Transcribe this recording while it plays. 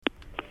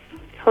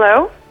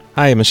Hello?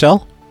 Hi,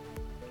 Michelle?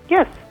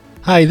 Yes.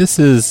 Hi, this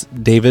is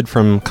David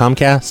from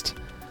Comcast.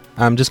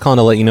 I'm just calling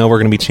to let you know we're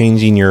going to be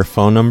changing your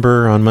phone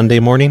number on Monday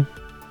morning.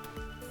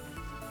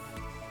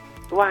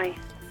 Why?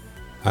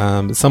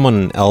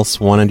 Someone else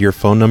wanted your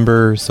phone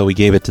number, so we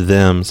gave it to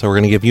them. So we're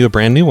going to give you a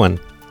brand new one.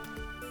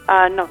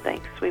 No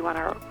thanks.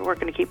 We're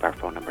going to keep our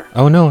phone number.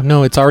 Oh,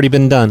 no, it's already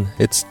been done.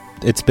 It's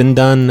been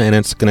done, and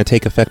it's going to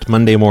take effect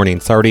Monday morning.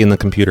 It's already in the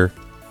computer.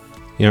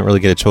 You don't really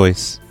get a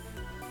choice.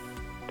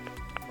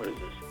 What is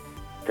this?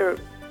 They're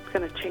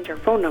going to change our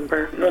phone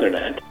number. No, they're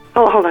not.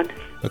 Oh, hold on.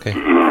 Okay.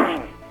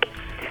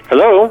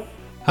 Hello?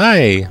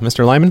 Hi,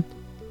 Mr. Lyman?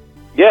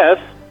 Yes?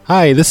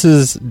 Hi, this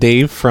is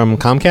Dave from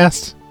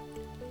Comcast.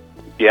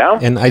 Yeah?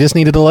 And I just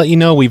needed to let you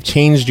know we've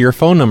changed your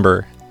phone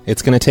number.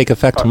 It's going to take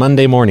effect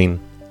Monday morning.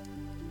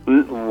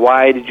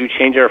 Why did you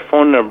change our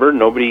phone number?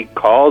 Nobody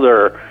called,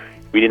 or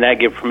we did not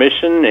give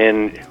permission,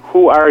 and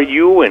who are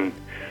you? And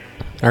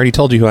I already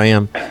told you who I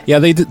am. Yeah,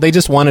 they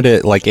just wanted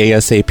it like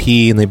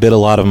ASAP, and they bid a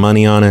lot of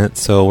money on it,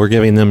 so we're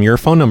giving them your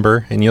phone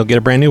number, and you'll get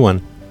a brand new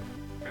one.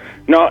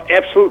 No,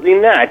 absolutely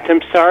not.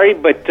 I'm sorry,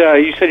 but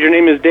you said your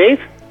name is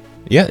Dave?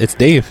 Yeah, it's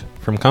Dave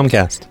from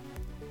Comcast.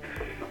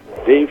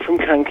 Dave from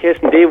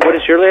Comcast. And Dave, what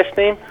is your last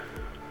name?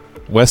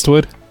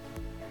 Westwood.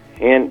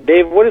 And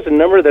Dave, what is the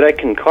number that I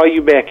can call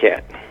you back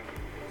at?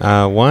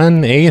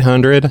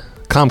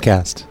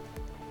 1-800-COMCAST.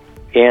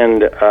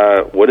 And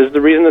what is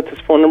the reason that this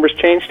phone number's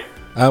changed?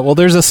 Well,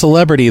 there's a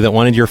celebrity that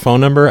wanted your phone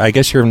number. I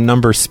guess your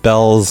number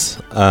spells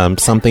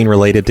something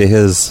related to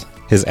his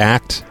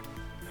act,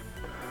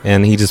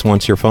 and he just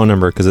wants your phone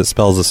number because it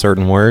spells a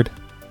certain word.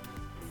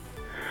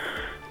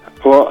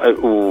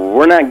 Well,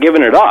 we're not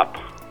giving it up.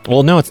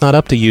 Well, no, it's not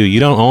up to you. You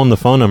don't own the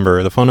phone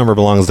number. The phone number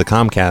belongs to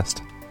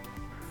Comcast.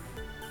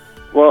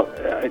 Well,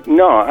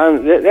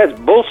 no, that's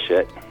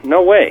bullshit.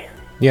 No way.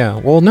 Yeah,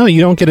 well, no,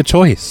 you don't get a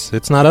choice.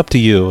 It's not up to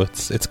you.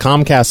 It's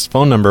Comcast's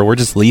phone number. We're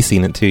just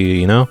leasing it to you,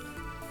 you know?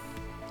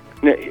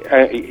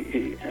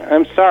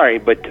 I'm sorry,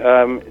 but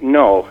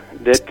no.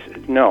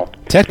 No.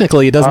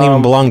 Technically, it doesn't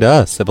even belong to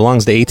us. It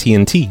belongs to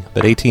AT&T,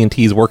 but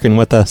AT&T is working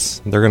with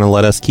us. They're going to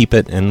let us keep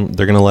it, and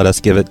they're going to let us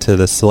give it to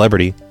the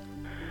celebrity.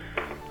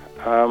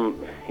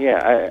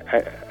 Yeah,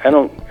 I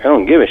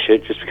don't give a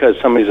shit just because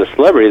somebody's a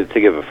celebrity that they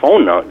get a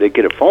phone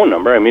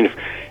number. I mean,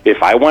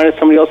 if I wanted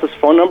somebody else's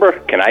phone number,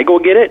 can I go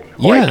get it?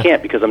 Or Yeah. I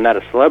can't because I'm not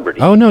a celebrity.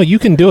 Oh, no, you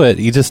can do it.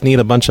 You just need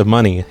a bunch of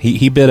money.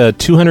 He bid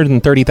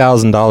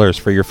 $230,000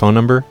 for your phone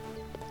number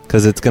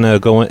because it's going to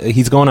go.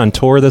 He's going on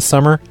tour this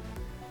summer,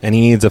 and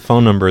he needs a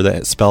phone number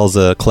that spells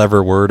a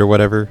clever word or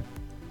whatever.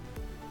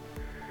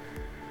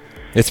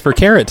 It's for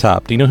Carrot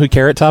Top. Do you know who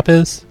Carrot Top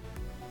is?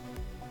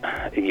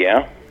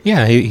 Yeah.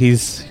 Yeah,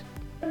 he's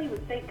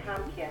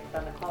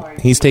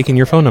taking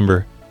your phone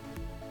number.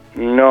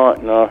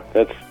 No,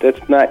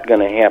 that's not going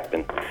to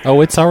happen.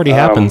 Oh, it's already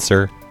happened,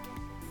 sir.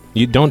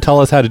 You don't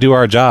tell us how to do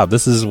our job.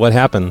 This is what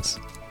happens.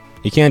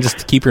 You can't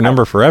just keep your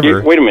number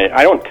forever. Wait a minute.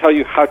 I don't tell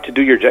you how to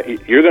do your job.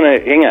 You're going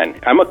to... Hang on.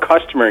 I'm a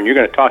customer, and you're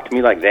going to talk to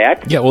me like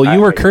that? Yeah, well, you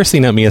were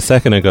cursing at me a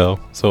second ago,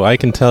 so I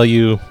can tell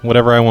you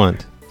whatever I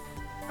want.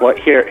 Well,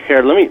 here.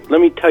 Let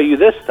me tell you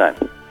this, then.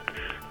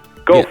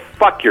 Go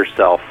fuck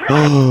yourself. You're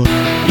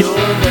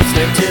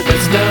listening to the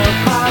Snow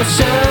Plow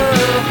Show.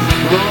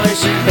 Roy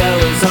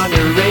Chappelle is on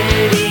your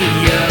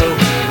radio.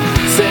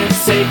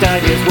 Sensei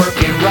Doug is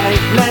working right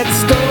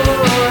next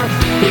door.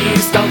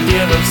 Please don't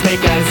give him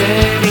snake eyes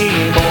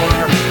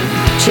anymore.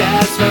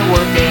 Chad's been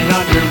working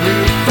on your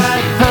roof at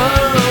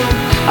home.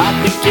 I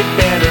think you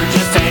better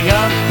just hang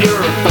up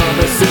your phone.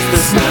 This is the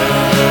Snow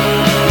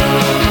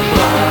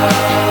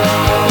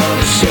Plow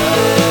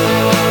Show.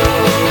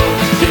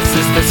 This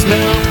is the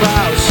Snow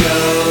Plow Show.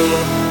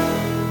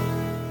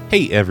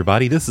 Hey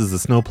everybody, this is the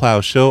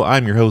Snowplow Show.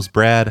 I'm your host,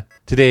 Brad.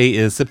 Today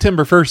is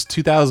September 1st,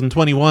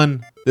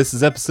 2021. This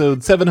is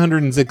episode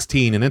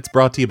 716, and it's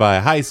brought to you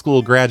by high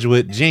school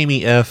graduate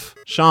Jamie F.,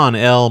 Sean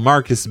L.,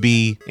 Marcus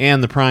B.,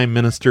 and the Prime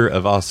Minister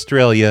of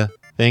Australia.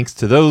 Thanks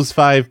to those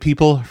 5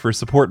 people for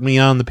supporting me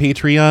on the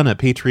Patreon at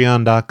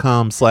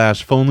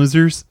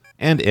patreon.com/phonelosers,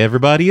 and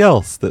everybody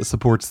else that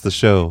supports the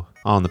show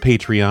on the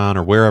Patreon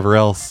or wherever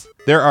else.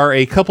 There are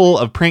a couple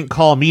of prank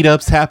call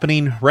meetups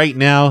happening right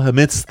now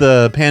amidst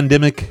the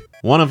pandemic.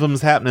 One of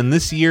them's happening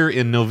this year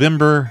in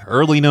November,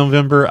 early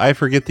November. I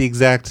forget the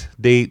exact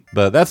date,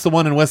 but that's the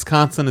one in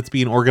Wisconsin. It's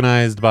being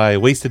organized by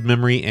Wasted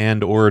Memory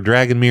and or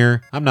Dragonmere.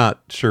 I'm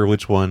not sure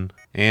which one.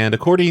 And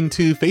according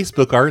to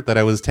Facebook art that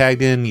I was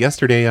tagged in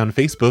yesterday on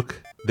Facebook,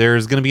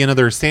 there's going to be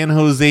another San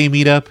Jose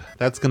meetup.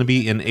 That's going to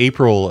be in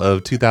April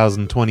of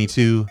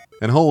 2022.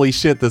 And holy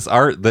shit, this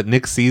art that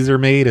Nick Caesar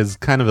made is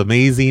kind of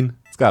amazing.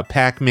 It's got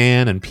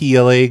Pac-Man and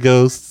PLA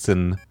ghosts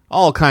and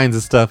all kinds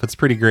of stuff. It's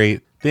pretty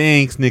great.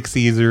 Thanks, Nick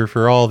Caesar,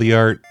 for all the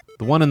art.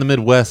 The one in the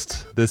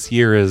Midwest this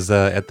year is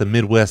at the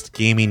Midwest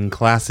Gaming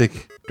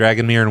Classic.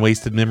 Dragonmere and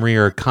Wasted Memory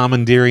are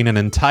commandeering an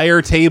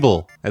entire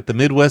table at the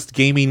Midwest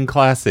Gaming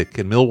Classic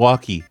in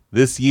Milwaukee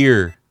this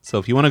year. So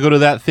if you want to go to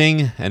that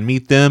thing and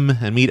meet them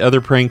and meet other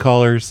prank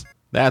callers,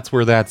 that's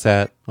where that's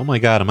at. Oh my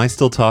god, am I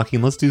still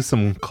talking? Let's do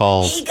some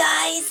calls. Hey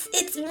guys,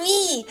 it's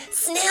me,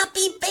 Snake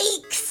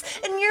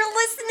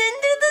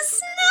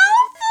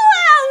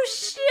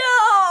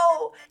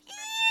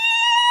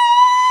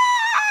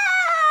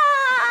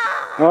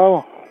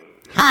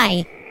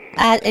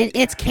Yeah,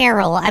 it's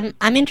Carol.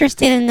 I'm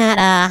interested in that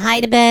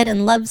hide-a-bed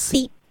and love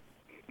seat.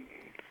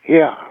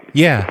 Yeah.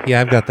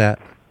 Yeah, I've got that.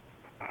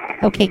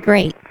 Okay,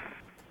 great.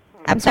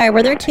 I'm sorry,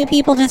 were there two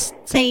people just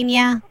saying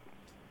yeah?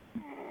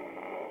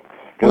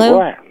 Hello?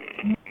 What?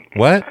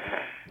 What?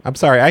 I'm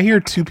sorry, I hear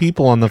two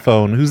people on the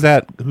phone. Who's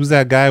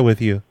that guy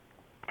with you?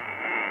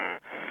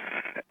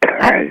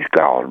 He's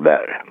called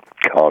about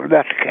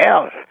the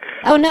couch.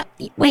 Oh, no.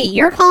 Wait,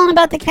 you're calling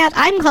about the couch?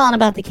 I'm calling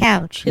about the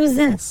couch. Who's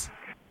this?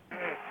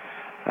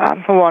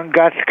 I'm the one who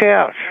got the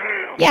couch.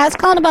 Yeah, I was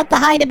calling about the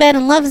hide-a-bed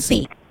and love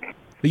seat.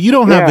 But you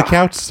don't have the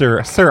couch,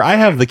 sir. Sir, I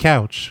have the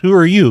couch. Who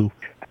are you?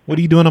 What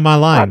are you doing on my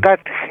line?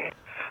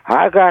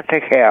 I got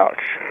the couch.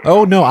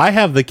 Oh, no, I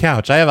have the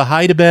couch. I have a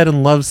hide-a-bed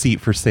and love seat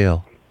for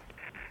sale.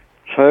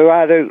 So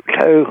I do,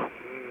 too.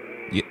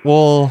 Yeah,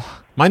 well,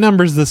 my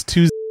number's this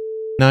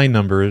 29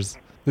 number. Is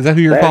that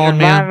who you're calling,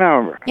 man? That's my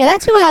number. Yeah,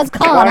 that's who I was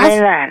calling.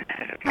 29.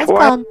 I was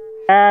calling.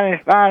 29 is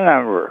my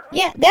number.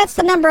 Yeah, that's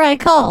the number I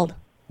called.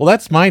 Well,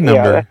 that's my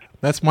number. Yeah,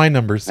 that's my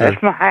number, sir.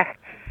 That's my...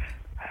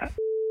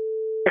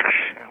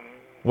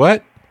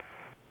 What?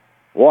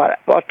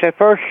 What's the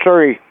first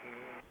three?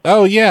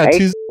 Oh, yeah,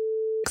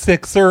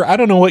 266. Sir, I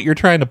don't know what you're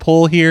trying to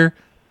pull here,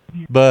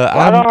 but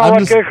I don't know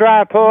what you're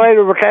trying to pull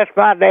either, but that's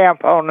my damn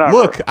phone number.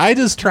 Look, I'm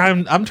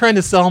trying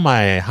to sell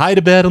my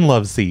hide-a-bed and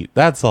love seat.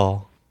 That's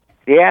all.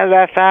 Yeah,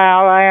 that's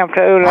how I am,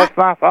 too. That's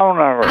my phone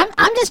number.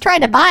 I'm just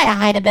trying to buy a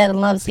hide-a-bed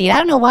and love seat. I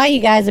don't know why you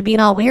guys are being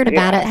all weird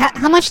about it.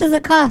 How much does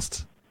it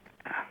cost?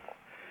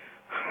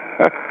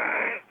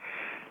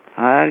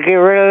 Get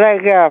rid of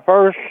that guy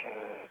first.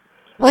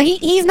 Well,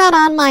 he's not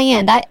on my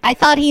end. I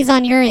thought he's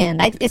on your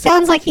end. It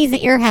sounds like he's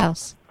at your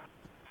house.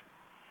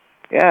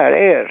 Yeah,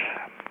 it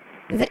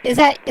is.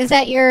 Is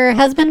that your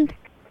husband?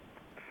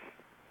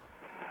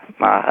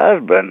 My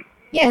husband?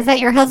 Yeah, is that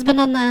your husband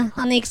on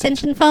the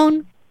extension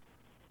phone?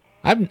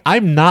 I'm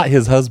not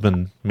his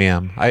husband,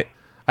 ma'am.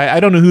 I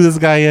don't know who this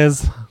guy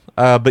is.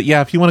 But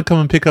yeah, if you want to come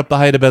and pick up the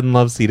hide-a-bed and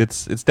love seat,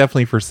 it's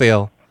definitely for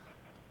sale.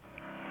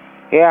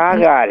 Yeah, I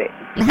got it.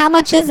 How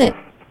much is it?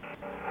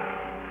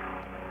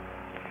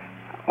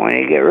 When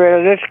you get rid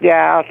of this guy,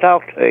 I'll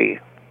talk to you.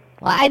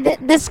 Well,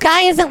 this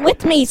guy isn't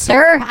with me,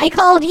 sir. I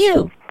called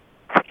you.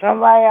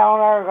 Somebody on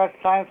there got the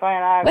same thing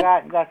I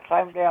got the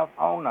same damn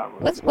phone number.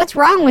 What's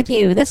wrong with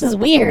you? This is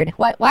weird.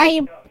 Why are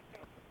you...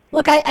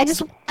 Look, I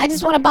just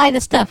want to buy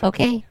the stuff,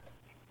 okay?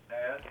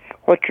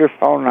 What's your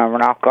phone number,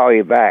 and I'll call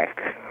you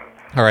back.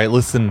 All right,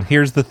 listen,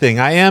 here's the thing.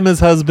 I am his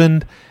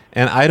husband,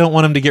 and I don't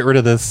want him to get rid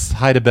of this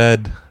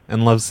hide-a-bed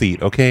and love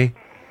seat, okay?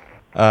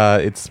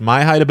 It's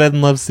my hide-a-bed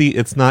and love seat.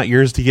 It's not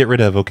yours to get rid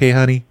of, okay,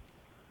 honey?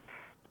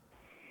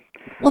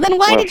 Well, then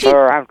why did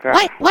sir,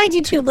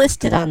 you two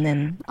list it on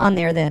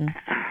there then?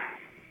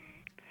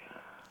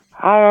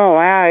 I don't know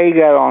how he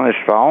got on this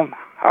phone.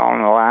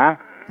 On the line.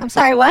 I'm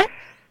sorry, what?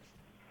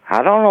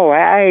 I don't know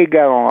how he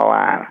got on the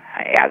line.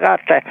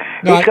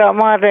 He got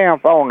my damn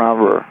phone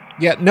number.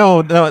 Yeah,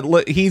 no,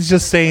 he's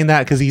just saying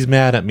that because he's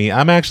mad at me.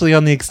 I'm actually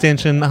on the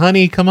extension.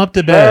 Honey, come up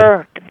to bed.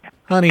 Sir,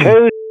 honey.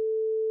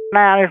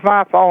 299 is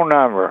my phone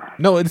number.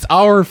 No, it's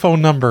our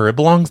phone number. It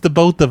belongs to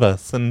both of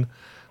us. And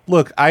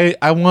look, I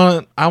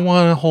want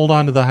to hold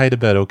on to the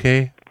hide-a-bed,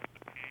 okay?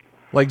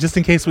 Like, just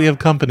in case we have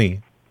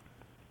company.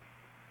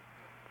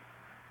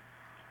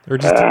 Or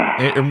just,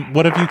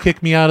 what if you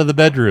kick me out of the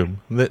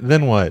bedroom?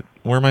 Then what?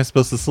 Where am I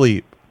supposed to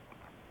sleep?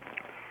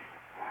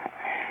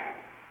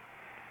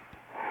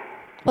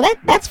 Well,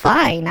 that's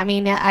fine. I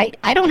mean,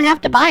 I don't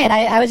have to buy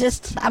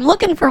it. I'm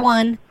looking for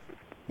one.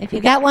 If you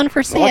got one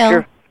for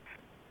sale.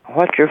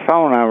 What's your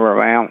phone number,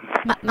 ma'am?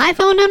 My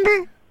phone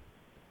number?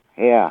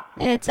 Yeah.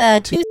 It's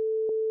 20.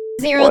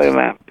 Wait a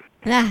minute.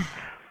 Wait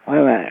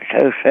a minute.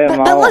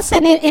 270. But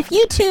listen, if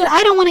you two,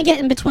 I don't want to get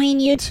in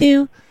between you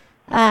two.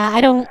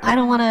 I don't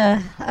want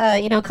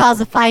to, cause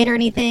a fight or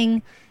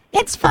anything.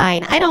 It's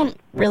fine. I don't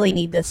really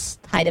need this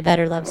hide-a-bed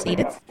or love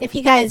seat. If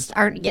you guys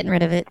aren't getting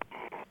rid of it.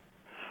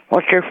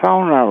 What's your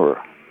phone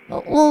number?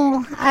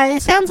 Well,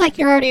 it sounds like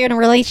you're already in a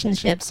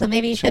relationship, so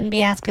maybe you shouldn't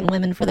be asking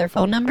women for their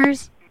phone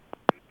numbers.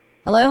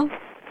 Hello?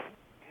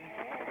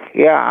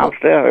 Yeah, I'm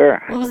still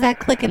here. What was that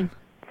clicking?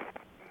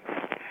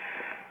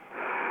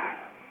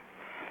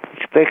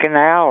 Speaking to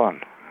Alan.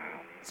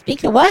 Speak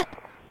to what?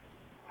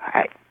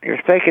 You're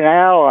speaking to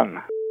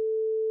Alan.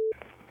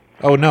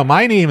 Oh, no,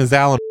 my name is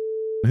Alan.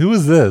 Who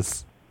is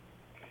this?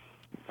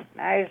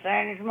 Now you're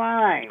saying it's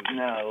mine.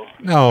 No.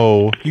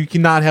 No, you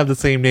cannot have the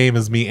same name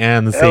as me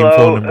and the same Hello,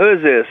 phone number. who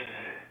is this?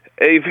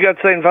 If you got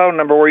the same phone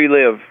number, where you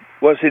live?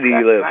 What city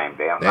you live?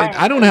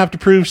 I don't have to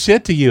prove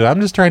shit to you.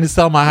 I'm just trying to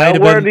sell my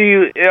hide-a-bed. Where do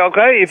you...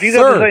 Okay, if you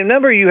got the same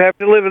number, you have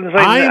to live in the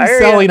same area. I'm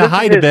selling a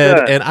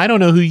hide-a-bed, and I don't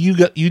know who you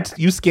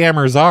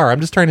scammers are.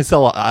 I'm just trying to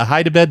sell a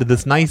hide-a-bed to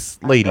this nice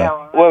lady. Wait,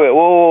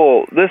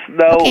 whoa.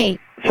 Okay.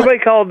 Somebody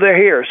called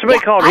here. Somebody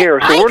called here,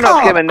 so we're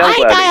not scamming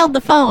nobody. I dialed the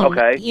phone.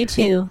 Okay. You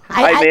two.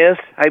 Hey,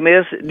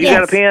 miss. Do you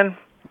got a pen?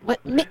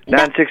 What?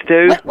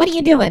 962. What are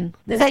you doing?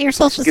 Is that your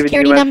social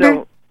security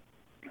number?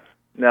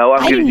 No,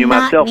 I'm giving you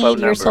my cell phone number. I do not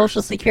need your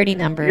social security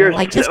number.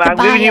 Just to I'm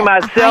buy giving you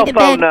my cell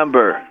phone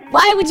number.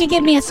 Why would you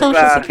give me a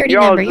social security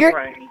number? You're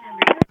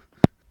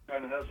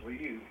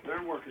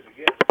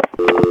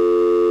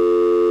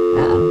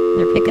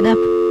they're picking up.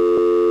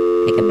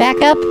 Picking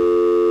back up.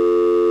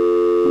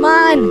 Come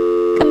on.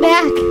 Come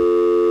back.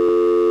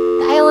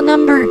 Dial a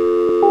number.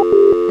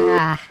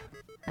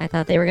 I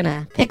thought they were going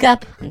to pick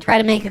up and try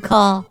to make a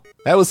call.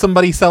 That was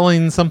somebody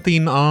selling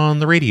something on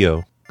the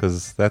radio,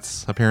 because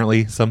that's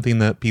apparently something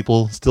that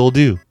people still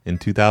do in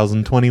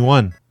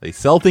 2021. They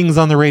sell things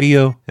on the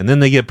radio, and then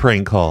they get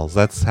prank calls.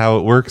 That's how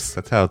it works.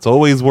 That's how it's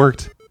always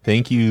worked.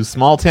 Thank you,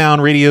 small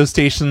town radio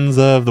stations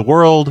of the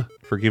world,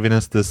 for giving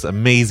us this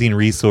amazing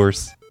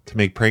resource to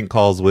make prank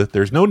calls with.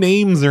 There's no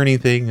names or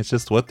anything. It's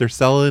just what they're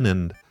selling.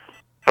 And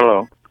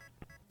Hello.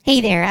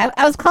 Hey there.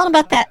 I was calling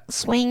about that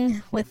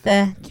swing with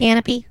the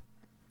canopy.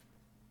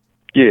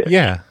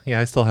 Yeah,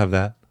 I still have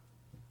that.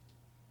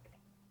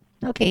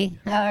 Okay,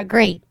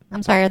 great.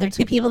 I'm sorry, are there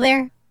two people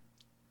there?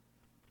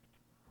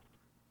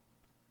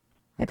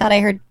 I thought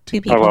I heard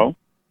two people. Hello?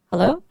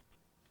 Hello?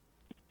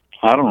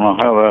 I don't know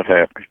how that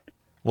happened.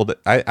 Well,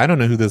 I don't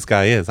know who this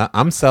guy is.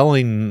 I'm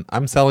selling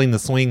the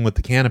swing with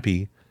the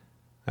canopy.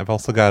 I've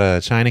also got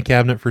a china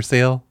cabinet for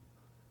sale.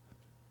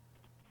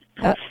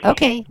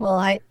 Okay,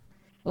 well,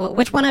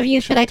 which one of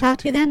you should I talk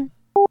to then?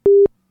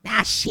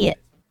 Shit.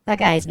 That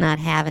guy's not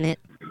having it.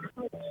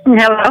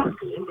 Hello?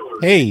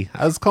 Hey,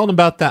 I was calling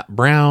about that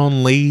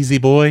brown lazy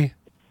boy.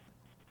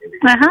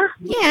 Uh-huh.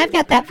 Yeah, I've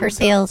got that for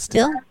sale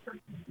still.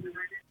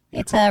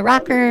 It's a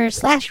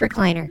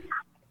rocker/recliner.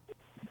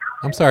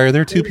 I'm sorry, are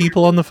there two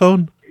people on the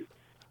phone?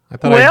 I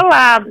thought it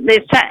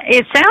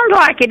sounds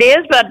like it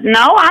is, but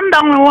no, I'm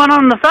the only one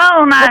on the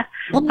phone. I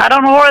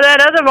don't know where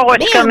that other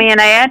voice come in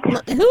at.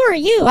 Who are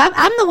you?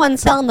 I'm the one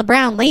selling the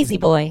brown lazy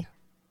boy.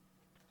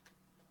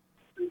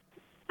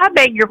 I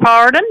beg your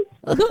pardon?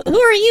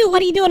 Who are you?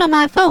 What are you doing on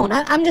my phone?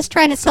 I'm just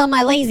trying to sell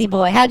my lazy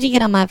boy. How'd you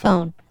get on my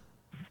phone?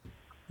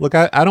 Look,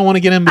 I don't want to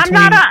get in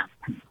between.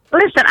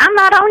 Listen, I'm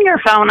not on your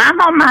phone.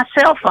 I'm on my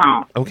cell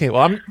phone. Okay,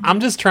 well,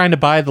 I'm just trying to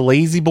buy the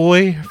lazy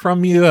boy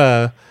from you.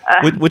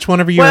 Which one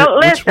of you?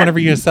 Which one of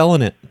you are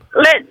selling it?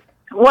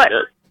 Well,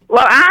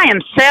 I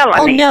am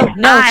selling it. Oh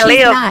no,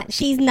 she's not.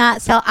 She's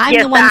not selling.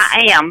 Yes,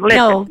 I am. Listen,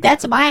 no,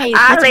 that's my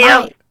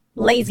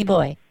lazy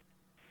boy.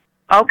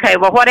 Okay,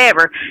 well,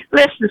 whatever.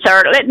 Listen,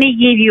 sir, let me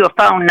give you a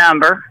phone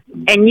number,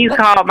 and you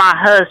call my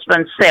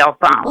husband's cell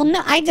phone. Well,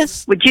 no,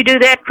 Would you do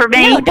that for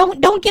me? No,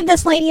 don't give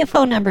this lady a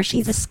phone number.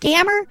 She's a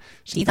scammer.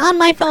 She's on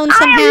my phone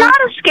somehow. I am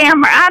not a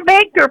scammer. I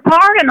beg your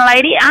pardon,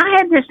 lady. I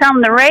had this on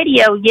the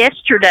radio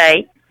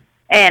yesterday,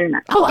 and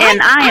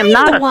I am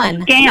not a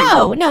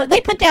scammer. No,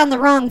 they put down the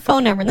wrong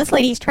phone number, and this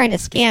lady's trying to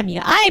scam you.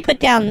 I put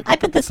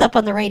this up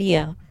on the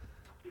radio.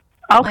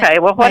 Okay,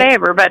 well,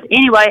 whatever. But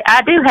anyway,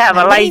 I do have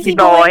a lazy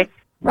boy.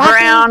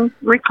 Brown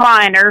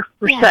recliner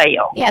for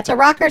sale. Yeah, it's a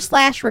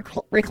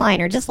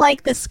rocker/recliner, just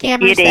like the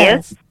scammer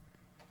says. Is.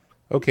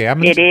 Okay,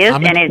 I'm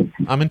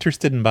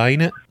interested in buying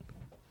it.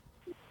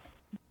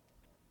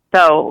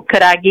 So,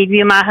 could I give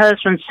you my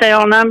husband's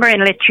cell number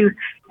and I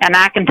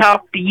can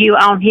talk to you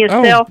on his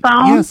cell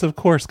phone? Yes, of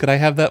course. Could I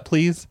have that,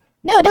 please?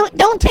 No,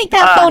 don't take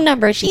that phone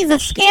number. She's a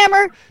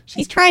scammer.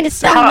 She's trying to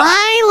sell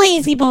my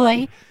lazy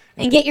boy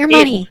and get your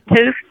money.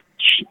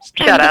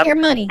 Shut up. Your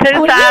money.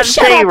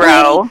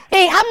 250.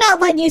 Hey, I'm not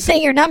letting you say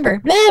your number.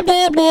 Blah,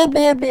 blah, blah,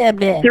 blah, blah,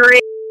 blah. 3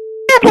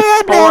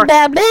 blah, blah, blah,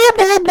 blah,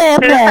 blah, blah,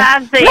 blah.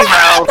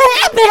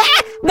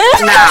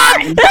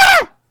 250.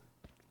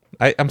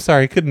 9. I'm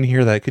sorry, I couldn't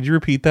hear that. Could you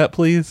repeat that,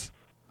 please?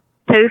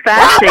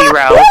 250.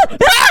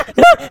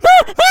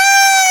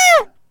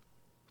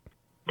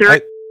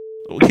 3.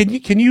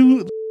 Can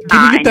you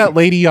get that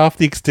lady off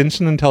the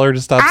extension and tell her to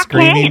stop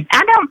screaming?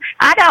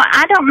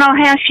 I don't know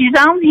how she's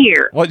on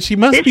here. Well, she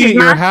must be at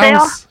your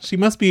house. She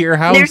must be at your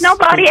house. There's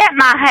nobody at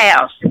my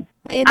house.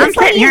 I'm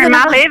sitting here in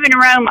my living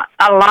room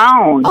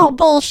alone. Oh,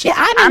 bullshit.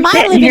 I'm in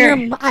my living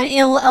room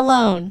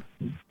alone.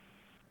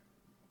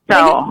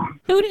 So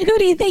who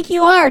do you think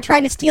you are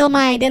trying to steal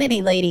my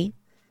identity, lady?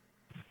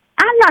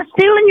 I'm not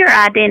stealing your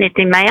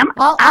identity, ma'am.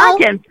 I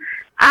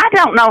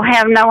don't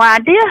have no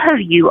idea who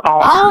you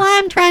are. All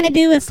I'm trying to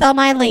do is sell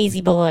my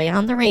lazy boy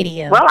on the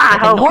radio. Well, I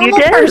hope you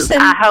do.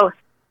 Person.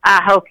 I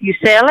hope you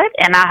sell it,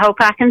 and I hope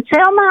I can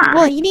sell mine.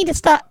 Well, you need to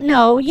stop.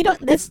 No, you don't.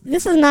 This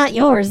is not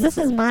yours. This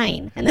is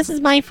mine, and this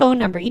is my phone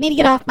number. You need to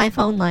get off my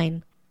phone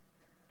line.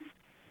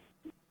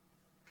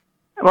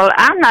 Well,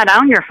 I'm not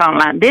on your phone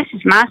line. This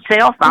is my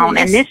cell phone,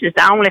 and this is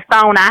the only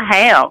phone I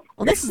have.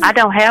 Well, I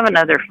don't have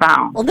another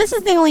phone. Well, this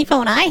is the only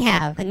phone I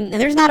have, and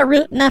there's not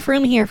enough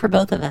room here for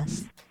both of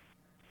us.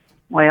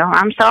 Well,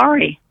 I'm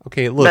sorry.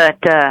 Okay, look, but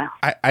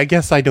I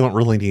guess I don't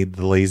really need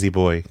the lazy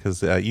boy,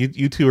 because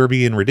you two are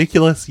being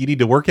ridiculous. You need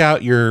to work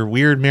out your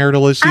weird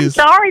marital issues.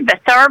 I'm sorry,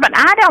 sir, but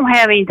I don't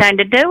have anything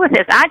to do with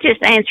this. I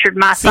just answered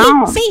my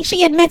phone. See,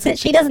 she admits it.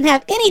 She doesn't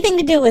have anything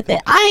to do with it.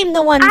 I'm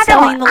the one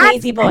selling the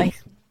lazy boy.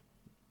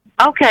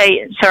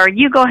 Okay, sir,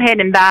 you go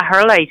ahead and buy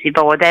her lazy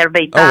boy. That'll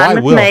be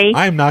fine with me.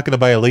 I'm not going to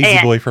buy a lazy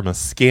boy from a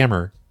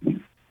scammer.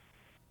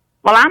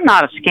 Well, I'm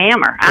not a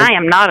scammer. I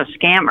am not a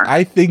scammer.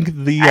 I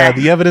think the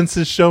evidence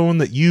has shown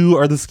that you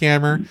are the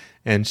scammer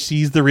and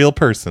she's the real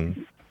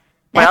person.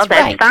 Well,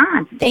 that's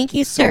fine. Thank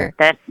you, sir.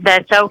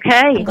 That's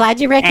okay. I'm glad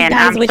you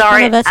recognize which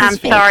one of us is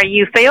fake. I'm sorry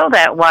you feel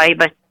that way,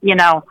 but,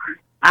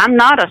 I'm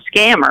not a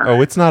scammer.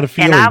 Oh, it's not a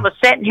feeling. And I was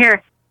sitting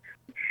here,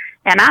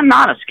 and I'm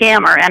not a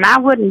scammer, and I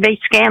wouldn't be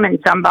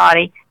scamming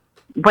somebody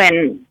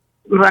when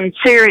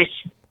serious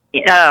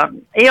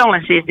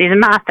illness is in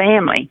my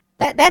family.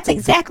 That's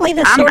exactly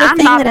the sort of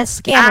thing that a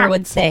scammer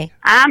would say.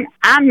 I'm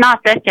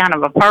not that kind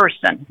of a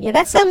person. Yeah,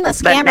 that's something a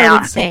scammer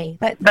would say.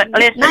 But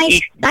listen,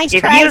 nice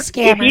try,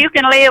 scammer. If you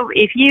can live,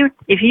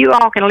 if you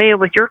all can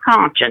live with your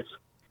conscience,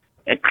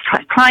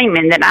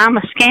 claiming that I'm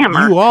a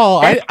scammer, you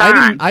all,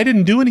 I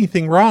didn't do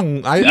anything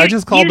wrong. I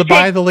just called to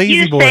buy the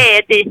lazy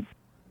boy.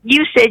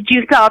 You said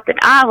you thought that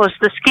I was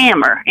the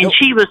scammer, and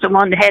she was the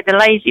one that had the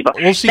lazy boy.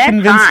 Well, she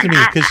convinced me,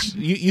 because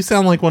you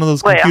sound like one of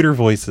those computer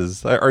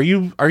voices. Are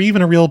you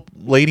even a real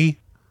lady?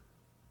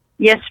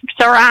 Yes,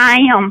 sir, I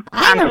am.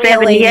 I'm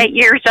 78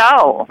 years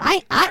old.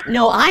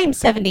 No, I'm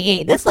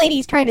 78. This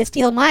lady's trying to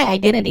steal my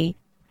identity.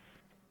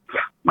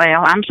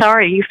 Well, I'm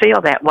sorry you feel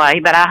that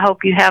way, but I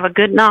hope you have a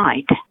good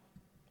night.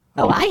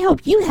 Oh, I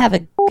hope you have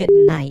a good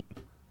night.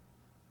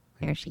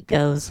 There she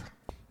goes.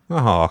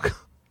 What?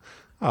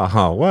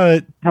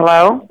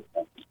 Hello?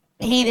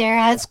 Hey there,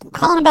 I was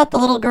calling about the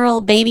little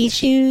girl baby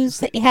shoes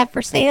that you have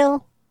for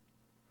sale.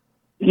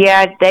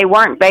 Yeah, they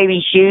weren't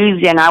baby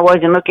shoes, and I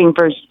wasn't looking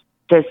to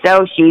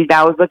sell shoes.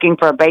 I was looking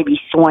for a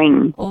baby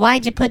swing. Well,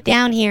 why'd you put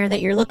down here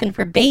that you're looking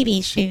for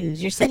baby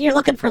shoes? You said you're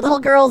looking for little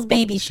girls'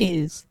 baby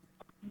shoes.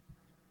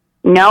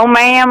 No,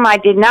 ma'am, I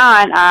did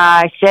not.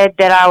 I said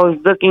that I was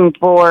looking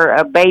for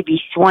a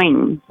baby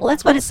swing. Well,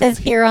 that's what it says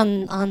here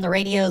on the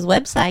radio's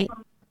website.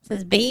 It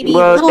says baby,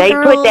 well, little they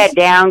girls. Put that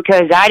down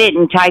because I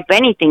didn't type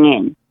anything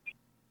in.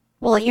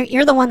 Well,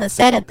 you're the one that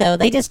said it, though.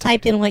 They just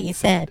typed in what you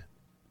said.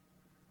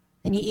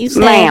 And you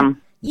said,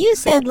 ma'am, you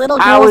said little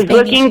girls'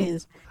 baby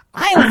shoes.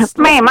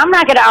 Ma'am, I'm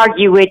not going to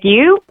argue with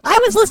you. I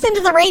was listening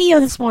to the radio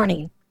this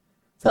morning.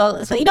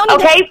 So you don't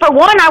need Okay, for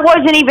one, I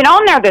wasn't even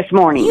on there this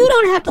morning. You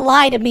don't have to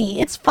lie to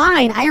me. It's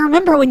fine. I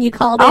remember when you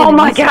called in. Oh,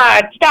 my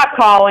God. Stop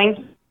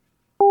calling.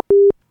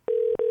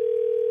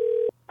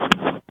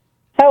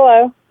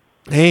 Hello.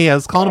 Hey, I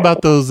was calling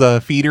about those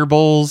feeder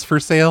bowls for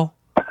sale.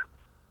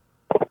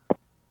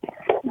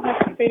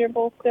 Feeder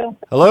bowl still.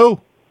 Hello?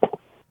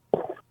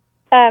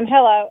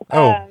 Hello.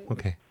 Oh,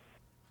 okay.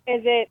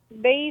 Is it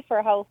beef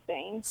or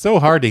Holstein? So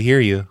hard to hear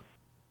you.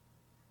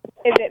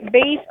 Is it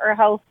beef or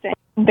Holstein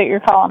that you're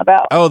calling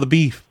about? Oh, the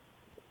beef.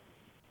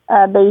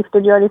 Beef.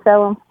 Did you already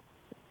sell them?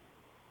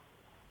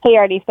 He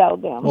already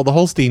sold them. Well, the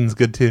Holstein's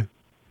good, too.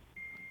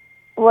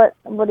 What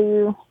do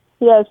you...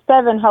 He has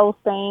 7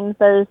 Holsteins.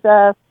 There's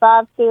 5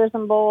 steers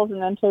and bulls,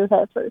 and then 2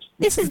 heifers.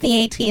 This is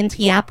the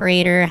AT&T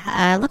operator.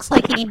 Looks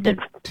like you need to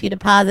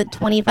deposit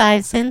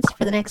 25 cents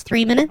for the next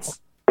 3 minutes.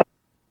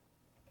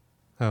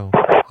 Oh.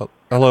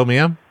 Hello,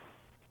 ma'am?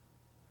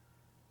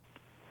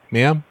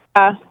 Ma'am?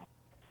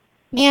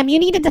 Ma'am, you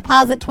need to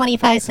deposit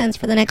 25 cents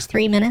for the next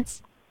 3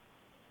 minutes.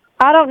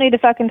 I don't need to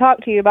fucking talk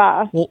to you,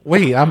 bye. Well,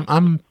 wait,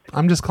 I'm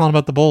just calling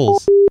about the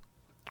bowls.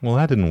 Well,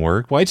 that didn't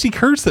work. Why'd she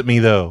curse at me,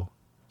 though?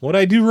 What'd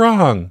I do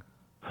wrong?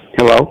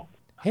 Hello?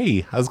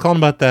 Hey, I was calling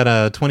about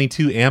that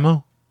 22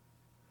 ammo.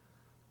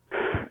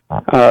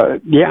 Yeah,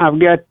 I've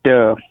got,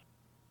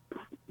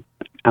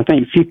 I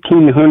think,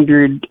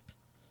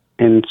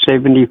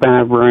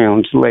 1,575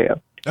 rounds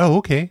left. Oh,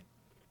 okay.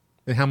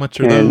 And how much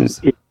are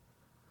those?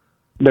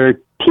 They're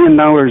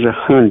 $10 a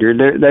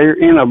 100. They're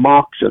in a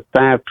box of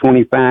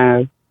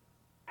 525.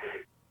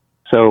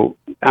 So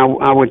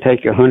I would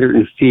take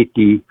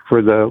 150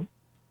 for the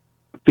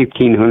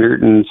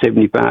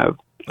 1,575.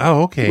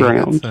 Oh, okay.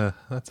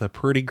 That's a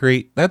pretty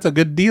great. That's a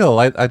good deal.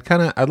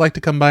 I'd like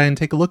to come by and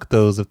take a look at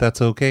those if that's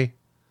okay.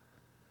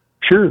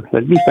 Sure,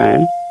 that'd be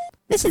fine.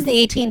 This is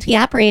the AT&T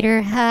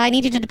operator. I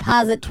need you to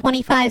deposit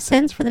 25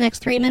 cents for the next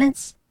 3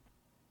 minutes.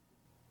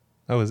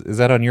 Oh, is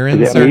that on your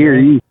end, Is that sir? me or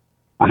you?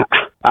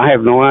 I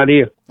have no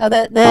idea. Oh,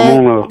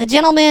 the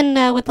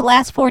gentleman with the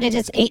last 4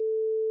 digits, 82.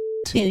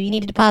 You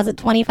need to deposit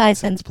 25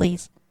 cents,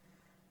 please.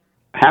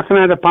 How can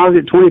I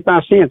deposit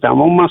 25 cents?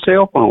 I'm on my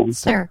cell phone.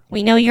 Sir,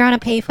 we know you're on a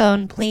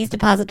payphone. Please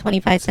deposit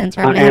 25 cents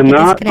or I'm I going to am have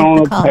to not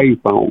disconnect the call. on a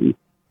payphone.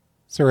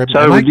 Sir,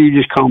 would you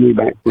just call me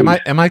back, please?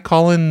 Am I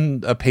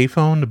calling a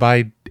payphone to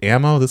buy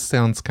ammo? This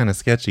sounds kind of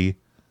sketchy.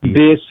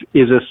 This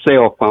is a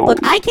cell phone. Look,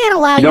 I can't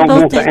allow you don't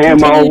both want to the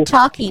ammo. continue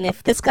talking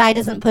if this guy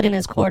doesn't put in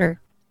his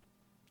quarter.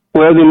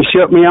 Well, then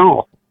shut me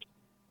off.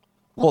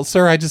 Well,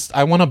 sir,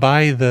 I want to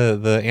buy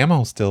the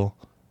ammo still.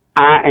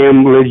 I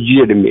am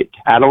legitimate.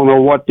 I don't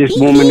know what this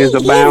woman is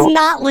about. He's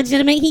not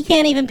legitimate. He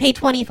can't even pay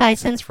 25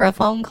 cents for a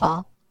phone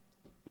call.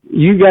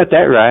 You got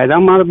that right.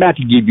 I'm not about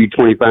to give you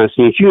 25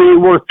 cents. You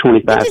ain't worth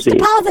 25 Just cents.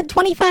 deposit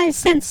 25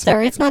 cents,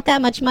 sir. It's not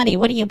that much money.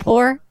 What are you,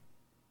 poor?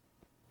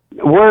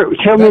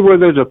 Tell me where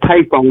there's a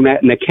payphone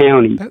at in the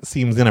county. That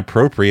seems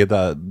inappropriate.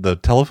 The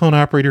telephone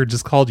operator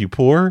just called you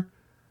poor?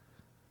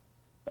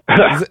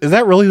 Is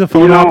that really the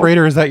phone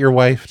operator, or is that your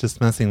wife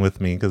just messing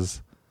with me?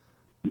 Because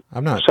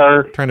I'm not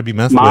trying to be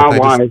messed with. My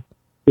wife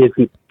is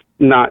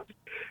not.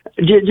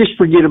 Just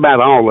forget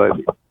about all of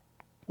it.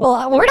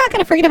 Well, we're not going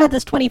to forget about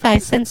this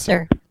 25 cents,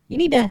 sir. You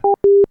need to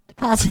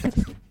deposit.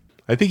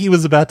 I think he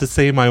was about to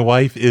say my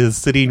wife is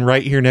sitting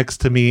right here next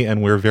to me,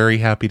 and we're very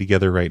happy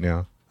together right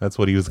now. That's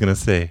what he was going to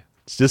say.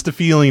 It's just a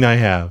feeling I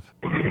have.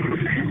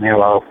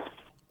 Hello.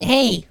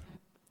 Hey,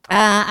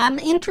 I'm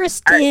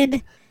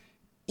interested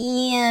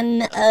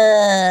in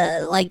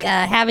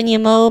having you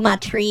mow my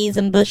trees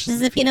and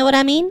bushes, if you know what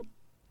I mean.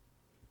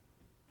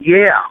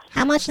 Yeah.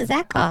 How much does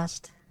that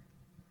cost?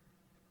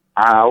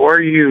 Where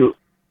are you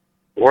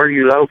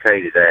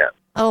located at?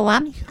 Oh,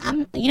 I'm.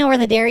 You know where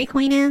the Dairy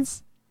Queen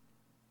is?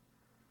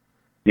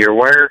 You're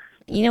where?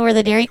 You know where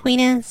the Dairy Queen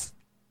is?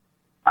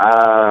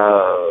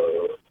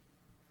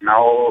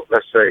 No.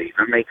 Let's see.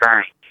 Let me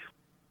think.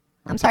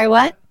 I'm sorry.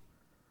 What?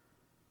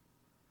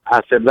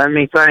 I said, let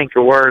me think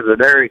of where the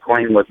Dairy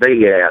Queen would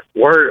be at.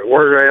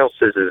 Where else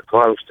is it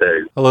close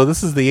to? Hello,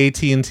 this is the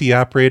AT&T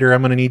operator.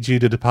 I'm going to need you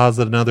to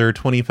deposit another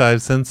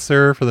 25 cents,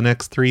 sir, for the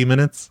next 3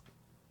 minutes.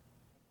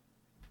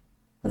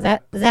 Is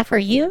that for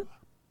you?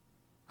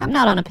 I'm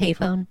not on a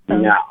payphone.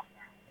 No.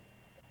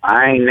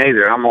 I ain't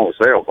neither. I'm on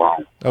a cell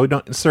phone. Oh,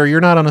 no, sir, you're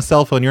not on a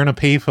cell phone. You're on a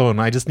payphone.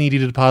 I just need you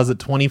to deposit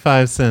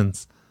 25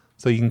 cents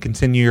so you can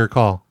continue your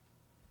call.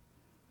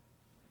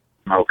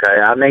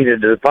 Okay, I need a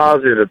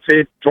deposit of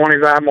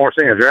 25 more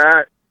cents,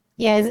 right?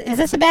 Yeah, is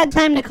this a bad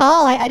time to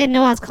call? I didn't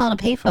know I was calling a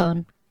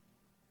payphone.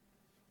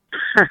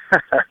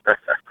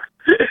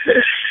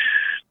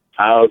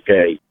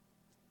 Okay.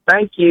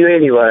 Thank you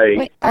anyway.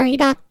 Wait, are you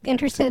not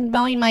interested in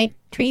mowing my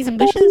trees and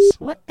bushes?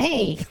 What?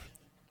 Hey.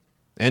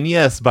 And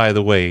yes, by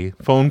the way,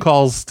 phone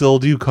calls still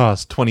do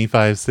cost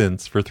 25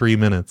 cents for 3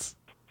 minutes.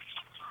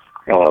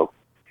 Hello.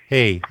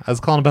 Hey, I was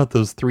calling about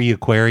those 3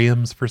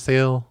 aquariums for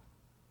sale.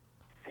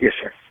 Yes,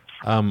 sir.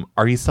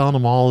 Are you selling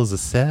them all as a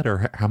set,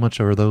 or how much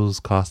are those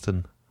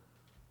costing?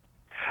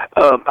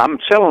 I'm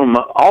selling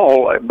them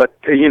all, but,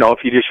 if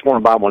you just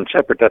want to buy one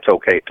separate, that's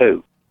okay,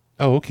 too.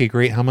 Oh, okay,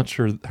 great. How much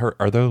are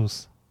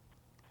those?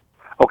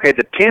 Okay,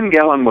 the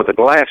 10-gallon with a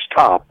glass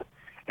top,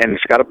 and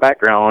it's got a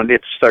background on it,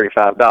 it's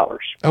 $35.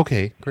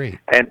 Okay, great.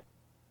 And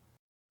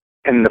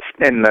the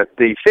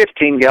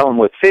 15-gallon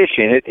with fish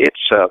in it,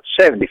 it's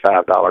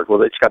 $75.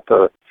 Well, it's got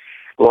the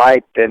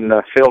light and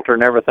the filter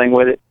and everything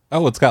with it.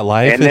 Oh, it's got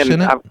live fish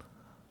in it?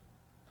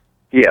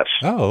 Yes.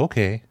 Oh,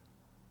 okay.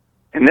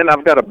 And then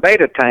I've got a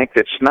beta tank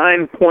that's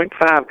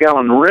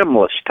 9.5-gallon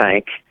rimless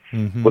tank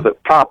with a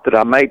top that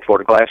I made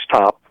for it, a glass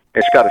top.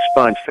 It's got a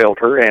sponge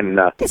filter and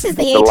this is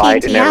the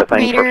light AT&T and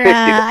everything operator. for $50.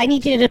 I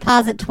need you to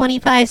deposit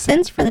 25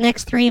 cents for the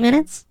next 3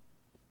 minutes.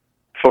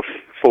 For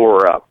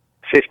 $50.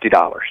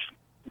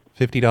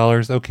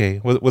 $50,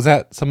 okay. Was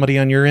that somebody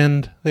on your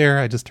end there?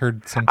 I just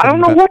heard something. I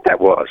don't know what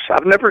that was.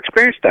 I've never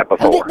experienced that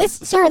before.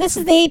 Sir, this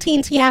is the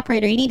AT&T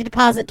operator. You need to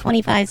deposit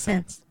 25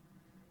 cents.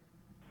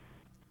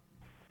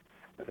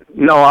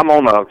 No, I'm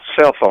on a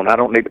cell phone. I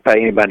don't need to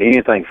pay anybody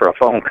anything for a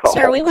phone call.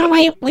 Sir, we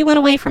went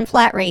away from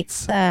flat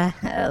rates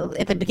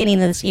at the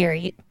beginning of this year.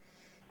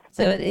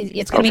 So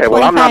it's going to be 25. Okay,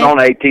 well, I'm not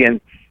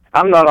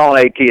on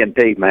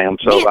AT&T, ma'am.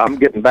 So I'm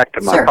getting back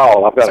to my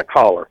call. I've got a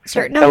caller.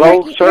 Sir, no,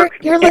 hello, sir.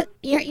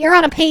 You're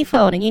on a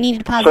payphone, and you need to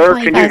deposit sir,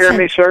 25 can you hear cents.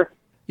 me, sir?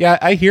 Yeah,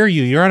 I hear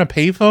you. You're on a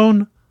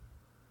payphone?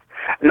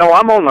 No,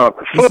 I'm on a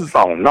flip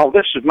phone. No,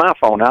 this is my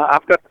phone.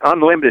 I've got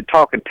unlimited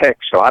talk and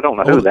text, so I don't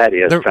know who that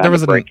is. There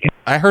was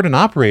I heard an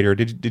operator.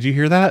 Did you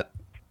hear that?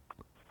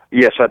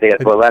 Yes, I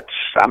did. Well,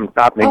 I'm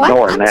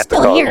ignoring that. I'm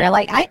still here.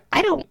 Like I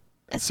don't.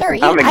 Sir,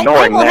 I'm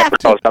ignoring that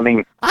because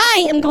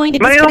I am going to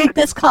disconnect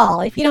this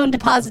call if you don't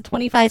deposit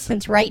 25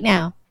 cents right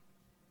now.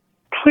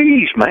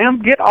 Please,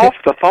 ma'am, get off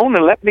the phone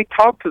and let me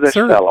talk to this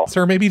fellow.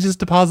 Sir, maybe just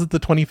deposit the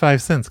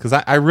 25 cents, because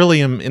I really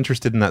am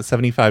interested in that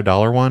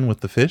 $75 one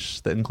with the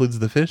fish, that includes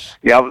the fish.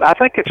 Yeah, I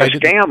think it's a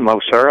scam, though,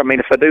 sir. I mean,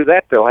 if I do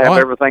that, they'll have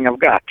everything I've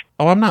got.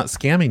 Oh, I'm not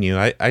scamming you.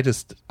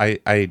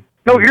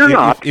 No, you're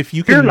not. If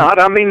you can... You're not.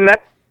 I mean,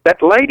 that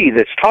lady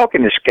that's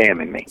talking is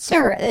scamming me.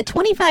 Sir,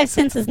 25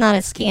 cents is not a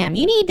scam.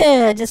 You need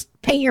to just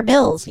pay your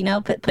bills,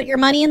 put your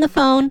money in the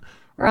phone,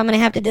 or I'm going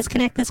to have to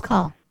disconnect this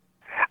call.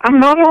 I'm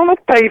not on a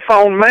pay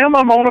phone, ma'am.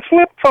 I'm on a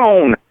flip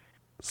phone.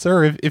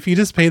 Sir, if you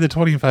just pay the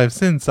 25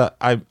 cents,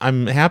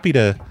 I'm happy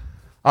to...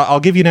 I'll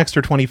give you an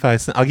extra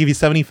 25 cents. I'll give you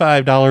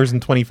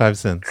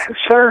 $75.25.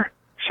 Sir,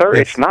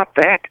 it's not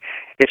that.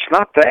 It's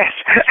not that.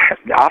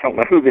 I don't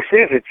know who this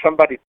is. It's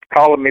somebody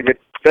calling me that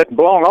doesn't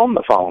belong on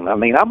the phone. I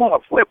mean, I'm on a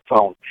flip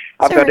phone.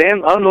 I've got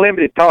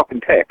unlimited talk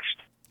and text.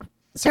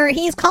 Sir,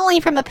 he's calling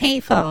from a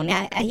payphone.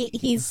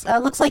 He's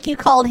looks like you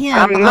called him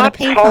I'm on not a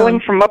payphone. calling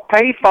from a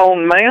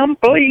payphone, ma'am.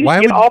 Please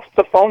get off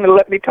the phone and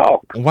let me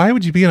talk. Why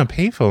would you be on a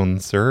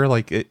payphone, sir?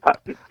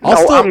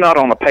 I'm not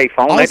on a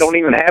payphone. They don't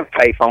even have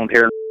payphones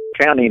here in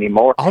the county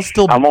anymore.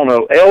 I'm on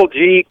a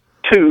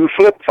LG2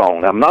 flip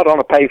phone. I'm not on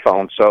a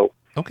payphone, so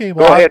okay.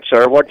 Well, go ahead,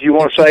 sir. What do you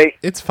want to say?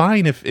 It's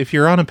fine. If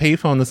you're on a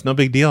payphone, that's no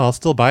big deal. I'll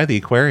still buy the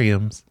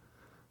aquariums.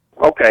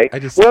 Okay.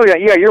 Well,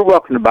 yeah, you're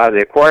welcome to buy the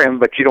aquarium,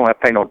 but you don't have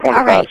to pay no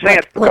 25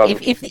 cents.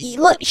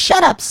 Look,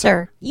 shut up,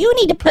 sir. You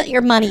need to put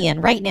your money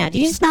in right now. Do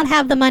you just not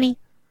have the money?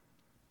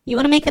 You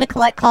want to make it a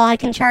collect call? I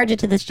can charge it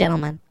to this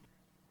gentleman.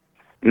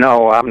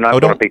 No, I'm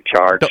not going to be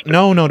charged.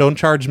 No, don't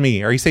charge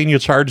me. Are you saying you'll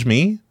charge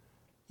me?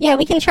 Yeah,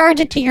 we can charge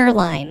it to your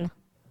line.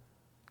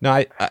 No,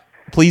 I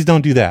please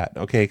don't do that,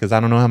 okay? Because I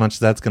don't know how much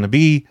that's going to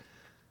be,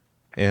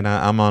 and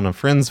I'm on a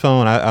friend's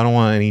phone. I don't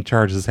want any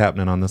charges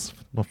happening on this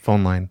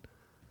phone line.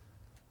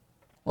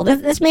 Well,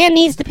 this man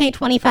needs to pay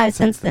 25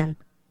 cents then.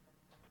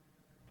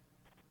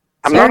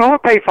 I'm not on a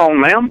payphone,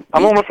 ma'am.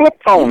 I'm on a flip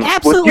phone. You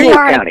absolutely with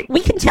are. County.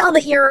 We can tell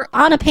that you're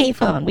on a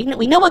payphone.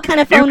 We know what kind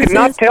of phone You this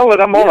cannot is. tell that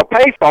I'm on a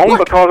payphone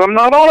because I'm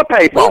not on a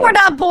payphone. We were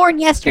not born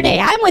yesterday.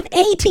 I'm with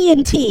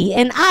AT&T,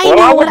 and I Well,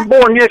 know I what wasn't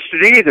born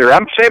yesterday either.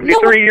 I'm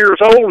 73 years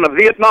old and a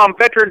Vietnam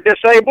veteran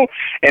disabled,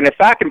 and if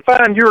I can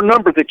find your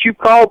number that you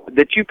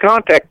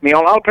contact me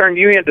on, I'll turn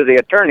you into the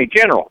Attorney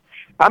General.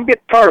 I'm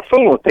getting tired of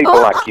fooling with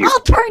people like you. I'll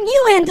turn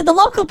you into the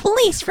local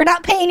police for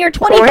not paying your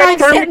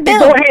 25-cent bill.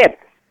 Go ahead.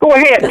 Go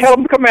ahead. Tell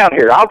them to come out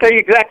here. I'll tell you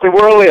exactly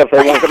where I live if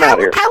they want to come out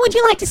here. How would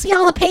you like to see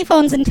all the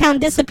payphones in town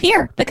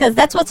disappear? Because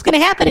that's what's going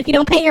to happen if you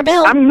don't pay your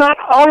bill. I'm not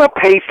on a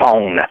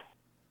payphone.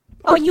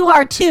 Oh, you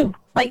are too.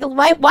 Like,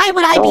 why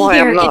would I be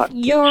here if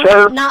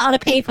you're not on a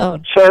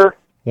payphone? Sir?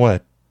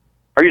 What?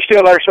 Are you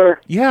still there, sir?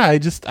 Yeah, I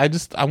just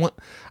want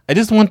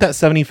that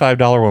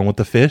 $75 one with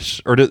the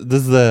fish. Or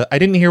does I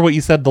didn't hear what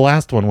you said the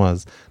last one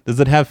was. Does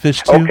it have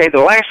fish too? Okay, the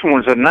last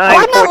one's a 9.5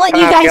 I'm not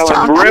letting you guys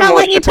talk. I'm not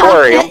letting you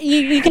talk.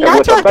 You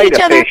cannot talk to each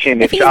other.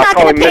 If he's not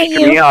going to pay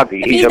you,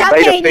 if he's not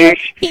paying you,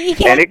 he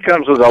can't. And it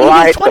comes with a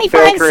light, the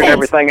filter, and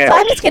everything else. So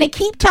I'm just going to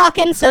keep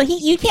talking so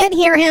you can't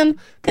hear him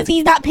because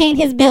he's not paying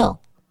his bill.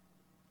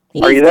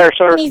 Are you there,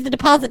 sir? He needs to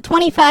deposit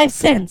 25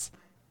 cents.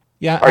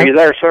 Yeah. Are you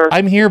there, sir?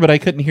 I'm here, but I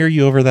couldn't hear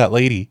you over that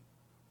lady.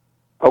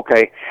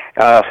 Okay.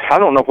 I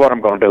don't know what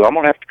I'm going to do. I'm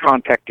going to have to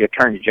contact the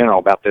Attorney General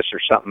about this or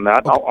something. I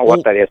don't know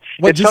what that is.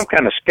 It's some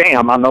kind of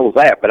scam. I know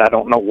that, but I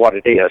don't know what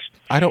it is.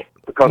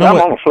 Because I'm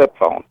on a flip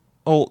phone.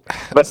 Oh,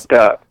 but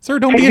sir,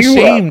 don't be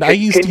ashamed. I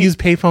used to use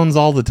payphones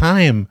all the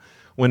time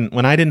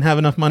when I didn't have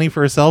enough money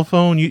for a cell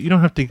phone. You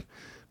don't have to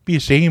be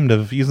ashamed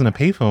of using a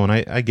payphone.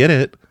 I get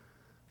it.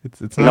 It's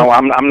not... No,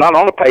 I'm not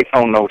on a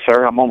payphone, no,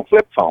 sir. I'm on a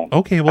flip phone.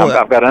 Okay, well,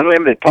 I've got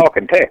unlimited talk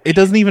and text. It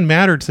doesn't even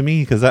matter to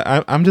me because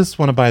I'm just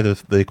want to buy the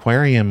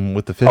aquarium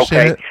with the fish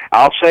in it.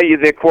 I'll sell you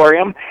the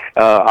aquarium.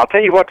 I'll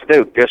tell you what to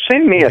do. Just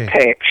send me a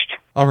text.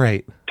 All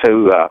right.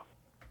 To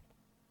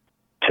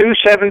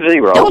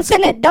 270. Don't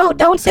send it.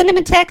 Don't send him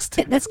a text.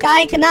 This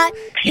guy cannot.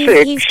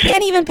 He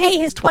can't even pay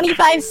his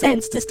 25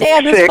 cents to stay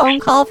on this phone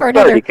call for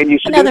another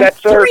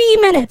 3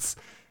 minutes.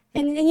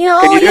 And you know,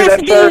 all he has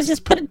to do is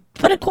just put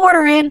a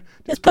quarter in.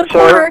 Just put a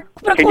quarter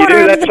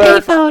into the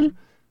payphone.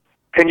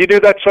 Can you do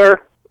that,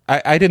 sir?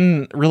 I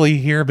didn't really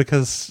hear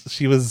because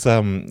she was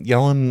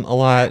yelling a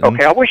lot.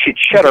 Okay, I wish she'd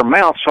shut her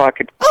mouth so I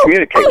could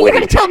communicate with you. You're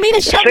going to tell me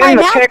to shut my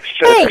mouth? Send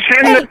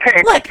the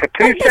text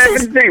to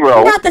 270.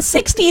 We're not the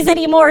 60s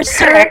anymore,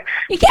 sir.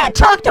 You can't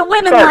talk to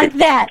women like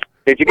that.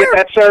 Did you get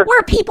that, sir?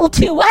 We're people,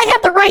 too. I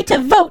have the right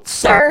to vote,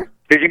 sir.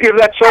 Did you give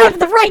that, sir? I have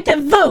the right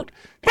to vote.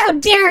 How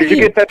dare you? Did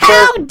you get that, sir?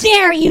 How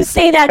dare you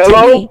say that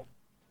to me?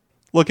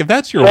 Look, if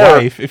that's your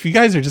wife, if you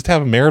guys are just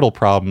having marital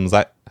problems,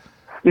 I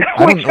don't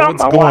know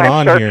what's going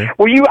on here.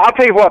 I'll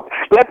tell you what.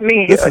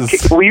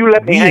 Will you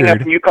let me hang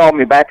up and you call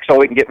me back so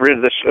we can get rid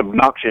of this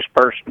obnoxious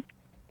person?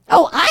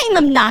 Oh,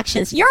 I'm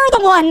obnoxious. You're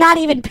the one not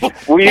even paying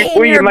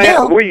your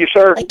bill. Will you,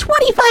 sir? Like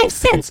 25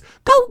 cents.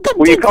 Go.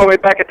 Will you call me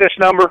back at this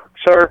number,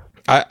 sir?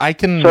 I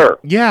can. Sir.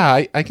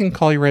 Yeah, I can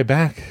call you right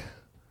back.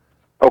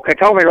 Okay,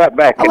 call me right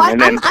back. I'm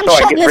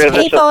shutting this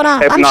payphone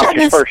off. I'm shutting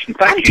this.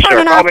 I'm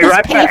turning off this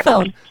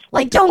payphone.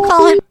 Like, don't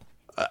call him.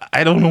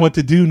 I don't know what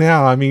to do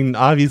now. I mean,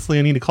 obviously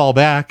I need to call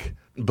back,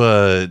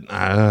 but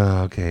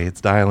okay, it's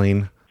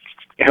dialing.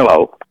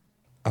 Hello.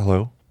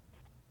 Hello.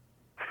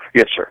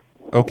 Yes, sir.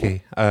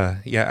 Okay.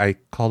 Yeah, I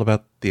called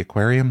about the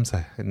aquariums,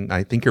 and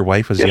I think your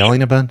wife was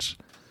yelling a bunch.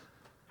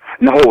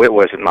 No, it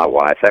wasn't my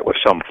wife. That was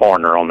some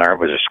foreigner on there. It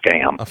was a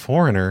scam. A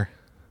foreigner?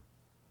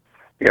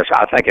 Yes,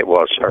 I think it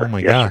was, sir. Oh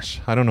my gosh,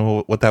 I don't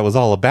know what that was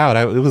all about.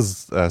 It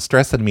was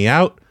stressing me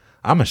out.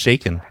 I'm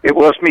shaking. It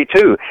was me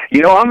too.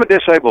 You know, I'm a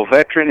disabled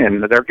veteran,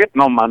 and they're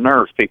getting on my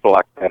nerves. People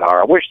like that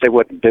are. I wish they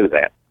wouldn't do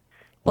that.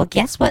 Well,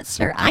 guess what,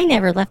 sir? I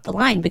never left the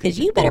line because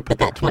you better put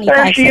that 25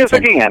 cents in. There she is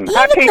again.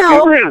 Even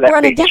though we're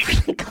on a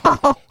different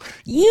call,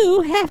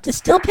 you have to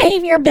still pay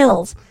your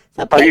bills.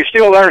 So are you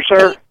still there,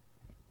 sir?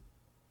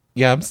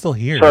 Yeah, I'm still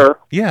here. Sir?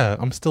 Yeah,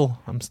 I'm still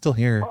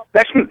here.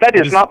 That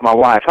is not my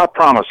wife. I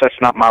promise that's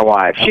not my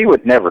wife. She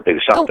would never do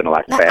something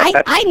like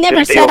that. I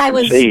never said I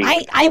was.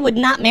 I would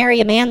not marry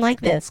a man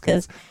like this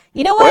because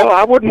you know what? Well,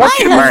 I wouldn't want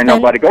you to marry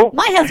nobody.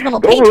 My husband will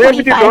pay 25 cents. Go live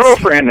with your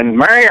girlfriend and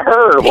marry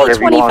her or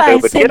whatever you want to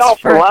do. But get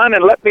off the line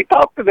and let me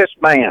talk to this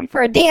man.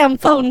 For a damn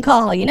phone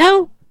call, you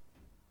know?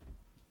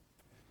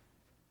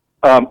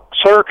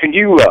 Sir, can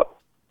you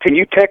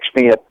text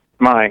me at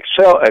my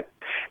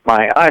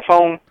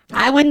iPhone?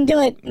 I wouldn't do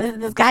it.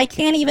 This guy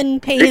can't even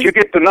pay Did you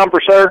get the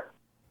number, sir?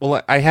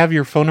 Well, I have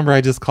your phone number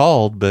I just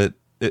called, but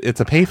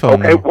it's a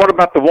payphone. Okay, what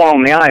about the one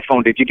on the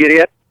iPhone? Did you get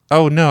it?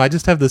 Oh, no, I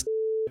just have this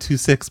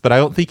 26, but I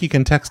don't think you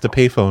can text a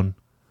payphone.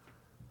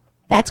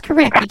 That's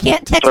correct. You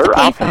can't text Sir, a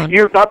payphone.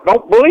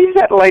 Don't believe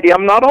that, lady.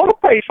 I'm not on a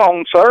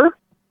payphone, sir.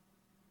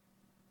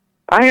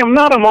 I am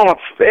not. I'm on a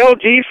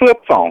LG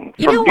flip phone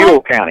from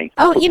Buell County.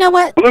 Oh, you know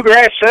what?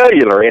 Bluegrass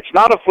Cellular. It's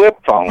not a flip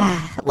phone.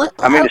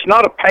 It's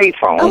not a pay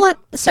phone. Oh, look,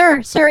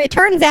 sir, it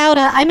turns out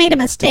I made a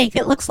mistake.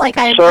 It looks like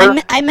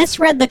I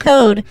misread the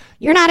code.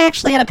 You're not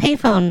actually on a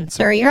payphone,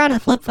 sir. You're on a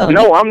flip phone.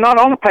 No, I'm not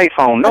on a pay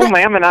phone. No,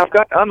 ma'am, and I've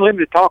got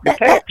unlimited talk and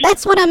text.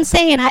 That's what I'm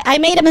saying. I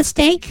made a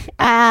mistake.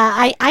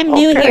 I'm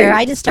new here.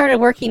 I just started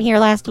working here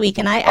last week,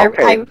 and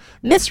I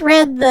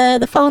misread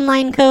the phone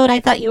line code. I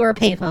thought you were a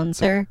payphone,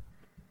 sir.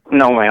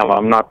 No, ma'am,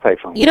 I'm not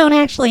payphone. You don't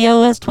actually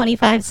owe us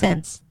 25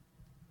 cents.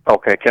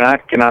 Okay, can I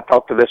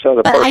talk to this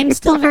other person? But I'm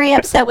still very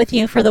upset with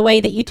you for the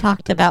way that you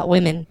talked about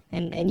women,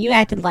 and you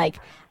acted like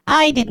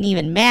I didn't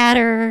even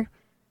matter.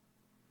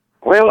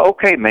 Well,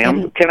 okay,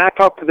 ma'am. Can I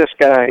talk to this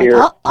guy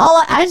here?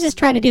 I was just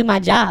trying to do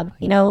my job.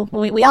 You know,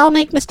 we all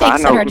make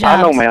mistakes in our jobs.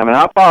 I know, ma'am, and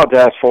I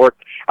apologize for it.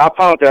 I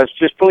apologize.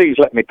 Just please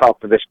let me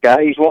talk to this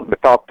guy. He's wanting to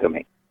talk to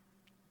me.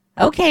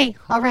 Okay,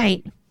 all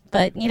right.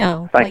 But, you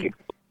know. Thank you.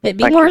 But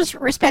be more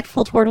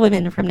respectful toward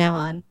women from now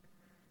on.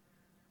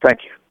 Thank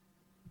you.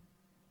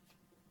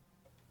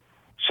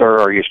 Sir,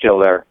 are you still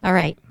there? All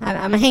right.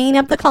 I'm hanging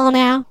up the call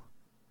now.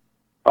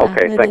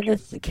 Okay, thank you.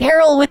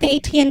 Carol with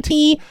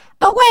AT&T,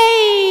 away!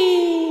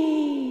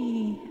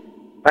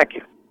 Thank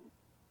you.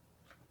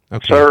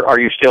 Okay. Sir, are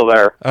you still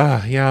there?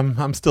 Yeah,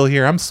 I'm still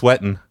here. I'm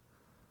sweating.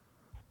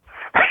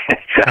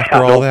 After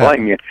I all don't that.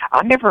 blame you.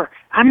 I've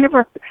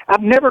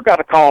never got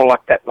a call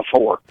like that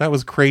before. That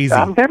was crazy.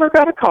 I've never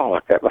got a call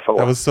like that before.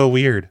 That was so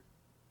weird.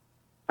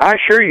 I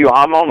assure you,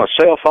 I'm on a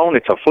cell phone.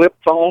 It's a flip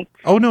phone.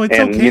 Oh no, it's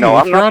okay. You know,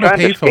 I'm not trying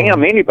to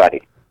scam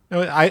anybody.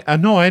 No,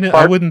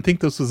 I wouldn't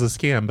think this was a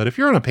scam, but if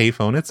you're on a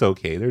payphone, it's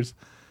okay. There's,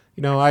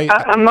 you know,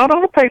 I'm not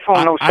on a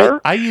payphone, no, sir.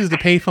 I used a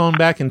payphone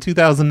back in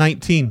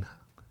 2019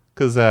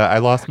 because I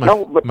lost my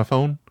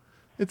phone.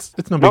 It's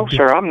no big deal. No,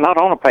 sir, I'm not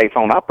on a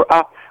payphone.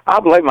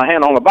 I'll lay my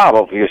hand on the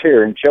Bible for you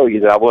here and show you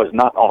that I was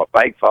not on a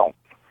payphone.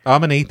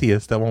 I'm an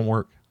atheist. That won't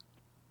work.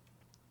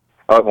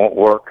 Oh, it won't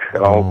work.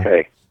 Oh.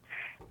 Okay.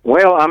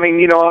 Well, I mean,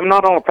 you know, I'm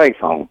not on a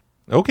payphone.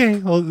 Okay.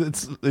 Well,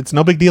 it's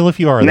no big deal if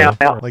you are. Now,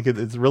 like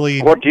it's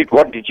really. What did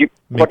you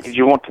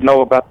want to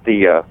know about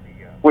the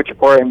which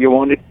aquarium you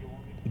wanted?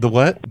 The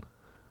what?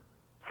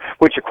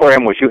 Which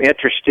aquarium was you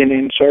interested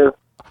in, sir?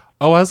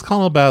 Oh, I was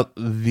calling about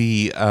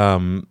the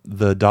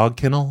dog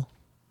kennel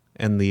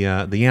and the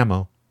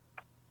ammo.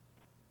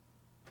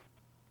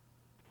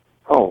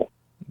 Oh,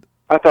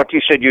 I thought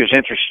you said you was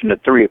interested in the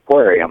 3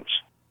 aquariums.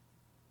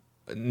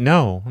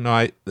 No.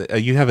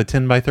 You have a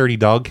 10 by 30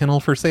 dog kennel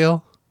for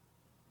sale?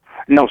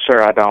 No,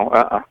 sir, I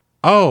don't.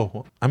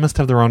 Oh, I must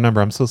have the wrong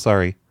number. I'm so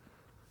sorry.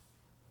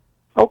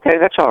 Okay,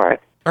 that's all right.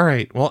 All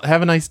right. Well,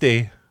 have a nice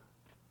day.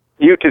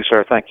 You too,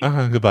 sir. Thank you.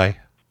 Goodbye.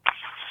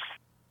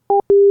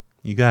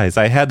 You guys,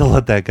 I had to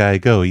let that guy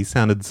go. He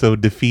sounded so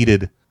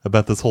defeated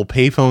about this whole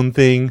payphone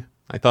thing.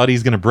 I thought he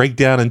was going to break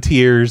down in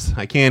tears.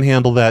 I can't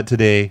handle that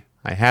today.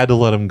 I had to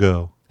let him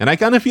go. And I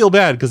kind of feel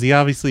bad because he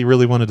obviously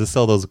really wanted to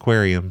sell those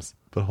aquariums.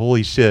 But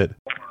holy shit.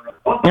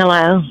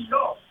 Hello.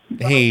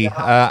 Hey,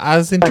 I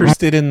was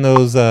interested in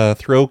those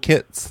throw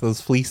kits,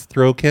 those fleece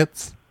throw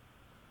kits.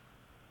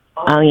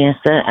 Oh, yes,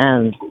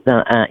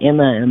 the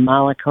Emma and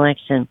Mala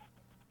collection.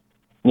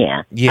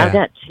 Yeah. I've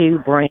got 2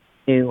 brand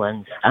new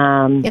ones.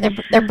 Yeah,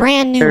 they're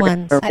brand new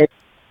ones.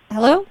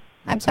 Hello?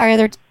 I'm sorry,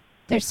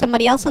 there's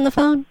somebody else on the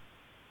phone?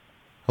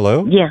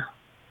 Hello? Yeah.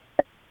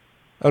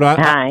 Oh, no,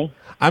 Hi.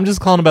 I'm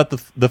just calling about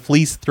the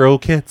fleece throw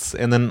kits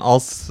and then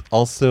also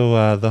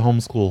the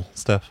homeschool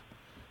stuff.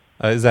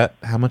 Is that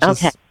how much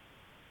is...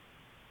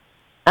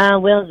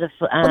 Well,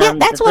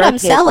 that's what I'm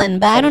selling,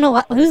 but I don't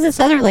know who's this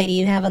other lady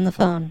you have on the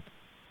phone.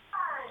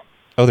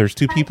 Oh, there's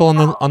 2 people on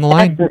the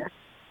line?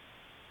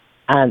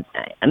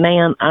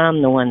 Ma'am,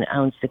 I'm the one that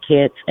owns the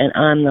kits, and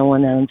I'm the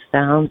one that owns the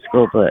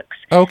homeschool books.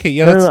 Okay,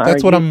 yeah,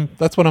 that's what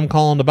I'm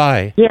calling to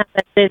buy. Yeah,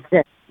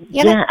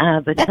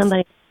 but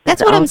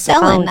that's what I'm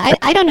selling.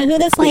 I don't know who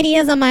this lady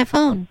is on my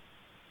phone.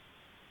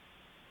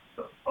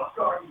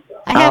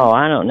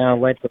 I don't know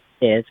what this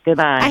is.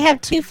 Goodbye. I have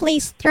 2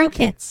 fleece throw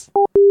kits.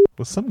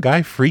 Was some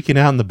guy freaking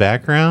out in the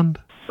background?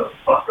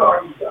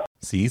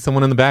 See,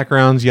 someone in the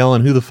background's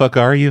yelling, "Who the fuck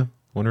are you?"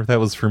 Wonder if that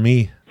was for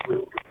me.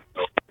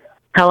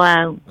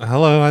 Hello.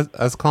 Hello,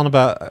 I was calling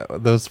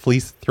about those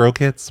fleece throw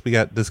kits. We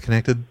got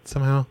disconnected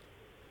somehow.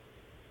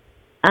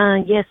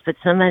 Yes, but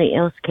somebody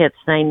else kept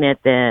saying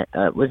that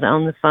was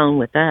on the phone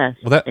with us.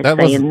 Well, that saying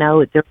wasn't...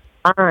 no, they're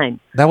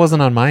fine. That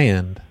wasn't on my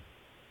end.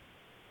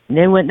 And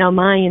it wasn't on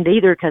my end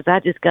either because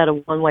I just got a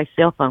one-way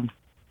cell phone.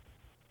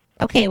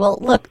 Okay, well,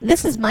 look,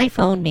 this is my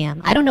phone,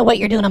 ma'am. I don't know what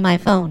you're doing on my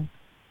phone.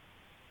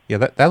 Yeah,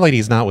 that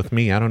lady's not with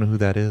me. I don't know who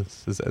that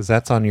is. Is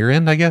that's on your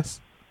end, I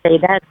guess? Hey,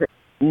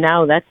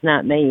 no, that's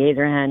not me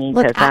either, honey.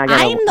 Look,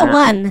 I'm the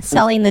one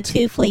selling the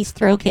 2 fleece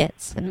throw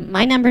kits. And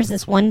my number's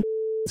this 1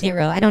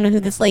 I don't know who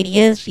this lady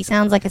is. She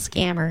sounds like a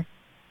scammer.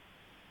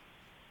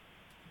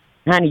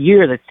 Honey,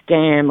 you're the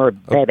scammer,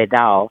 baby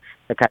doll,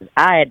 because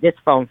I had this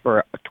phone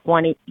for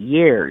 20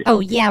 years.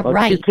 Oh, yeah, Well,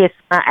 right. You kiss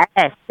my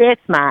ass. Kiss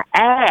my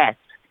ass.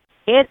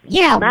 Kiss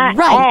my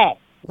right. ass.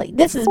 Like,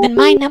 this has been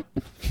my number.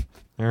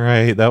 All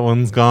right, that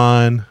one's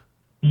gone.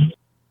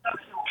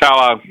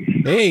 Hello.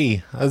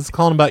 Hey, I was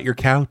calling about your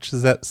couch.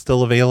 Is that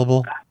still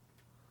available?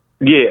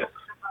 Yes.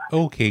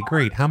 Okay,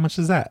 great. How much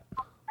is that?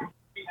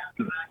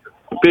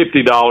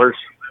 $50.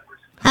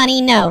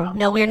 Honey, no,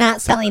 we're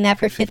not selling that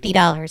for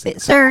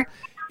 $50. Sir,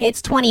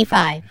 it's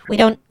 $25. We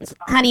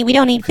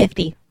don't need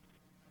 50.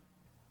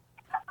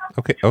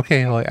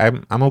 Okay. Well,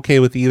 I'm okay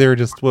with either.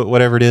 Just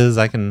whatever it is,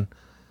 I can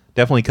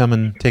definitely come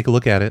and take a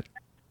look at it.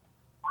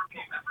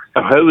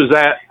 Who was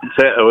that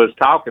was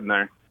talking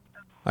there?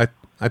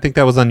 I think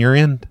that was on your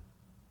end.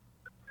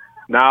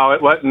 No,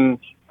 it wasn't.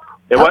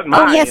 It wasn't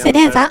mine. Oh, yes, it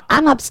is.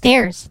 I'm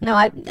upstairs.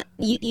 No,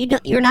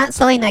 you're not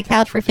selling that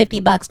couch for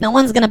 $50. No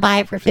one's gonna buy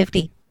it for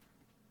 50.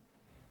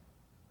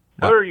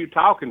 Who are you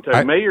talking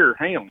to, me or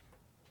him?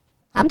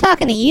 I'm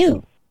talking to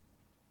you,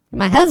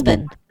 my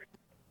husband.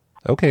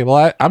 Okay,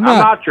 well, I'm not.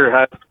 I'm not your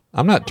husband.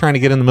 I'm not trying to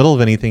get in the middle of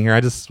anything here.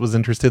 I just was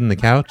interested in the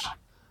couch.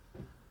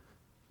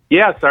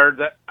 Yes, sir.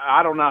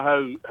 I don't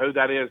know who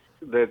that is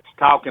that's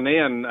talking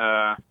in.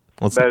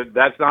 But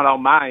that's not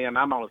on my end.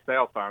 I'm on a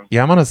cell phone.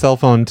 Yeah, I'm on a cell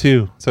phone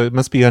too, so it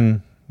must be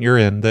on your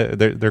end.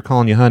 They're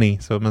calling you honey,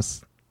 so it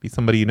must be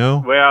somebody you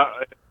know. Well,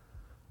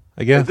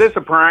 I guess. Is this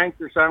a prank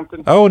or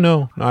something? Oh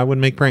no, I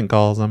wouldn't make prank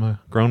calls. I'm a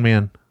grown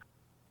man.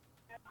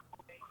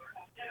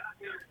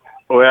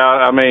 Well,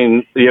 I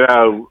mean,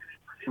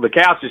 the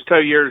couch is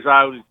 2 years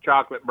old. It's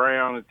chocolate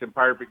brown. It's in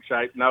perfect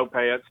shape. No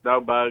pets,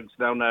 no bugs,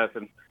 no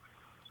nothing.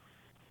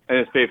 And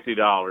it's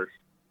 $50.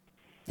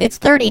 It's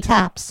 30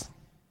 tops.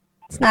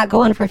 It's not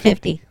going for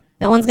 50.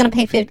 No one's going to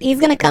pay 50. He's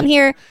going to come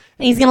here, and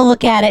he's going to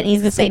look at it, and he's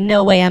going to say,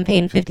 no way I'm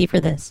paying 50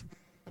 for this.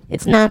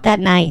 It's not that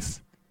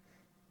nice.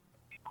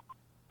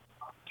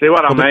 See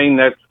what I mean?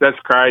 That's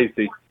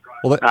crazy.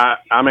 Well,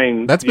 I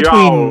mean, that's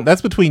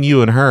between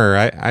you and her.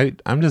 I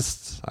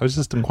was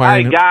just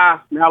inquiring. Hey,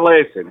 guy, now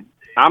listen.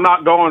 I'm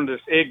not going to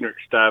this ignorant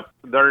stuff.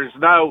 There's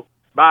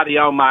nobody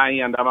on my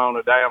end. I'm on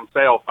a damn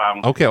cell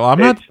phone. Okay, well,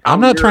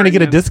 I'm not trying to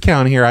get a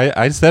discount here.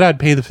 I said I'd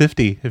pay the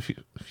 50. If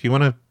you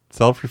want to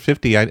sell for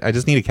 50, I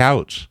just need a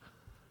couch.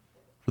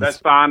 That's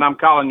fine. I'm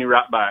calling you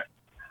right back.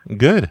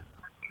 Good.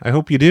 I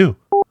hope you do.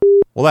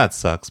 Well, that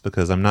sucks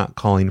because I'm not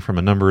calling from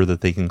a number that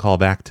they can call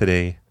back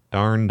today.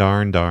 Darn.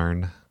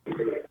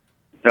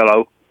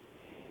 Hello.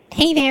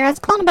 Hey there, I was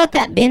calling about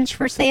that bench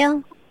for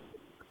sale.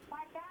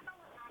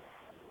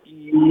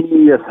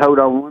 Yes, hold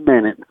on 1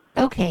 minute.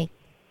 Okay.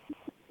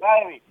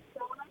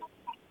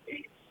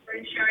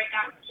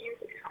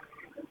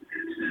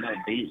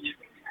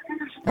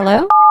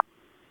 Hello?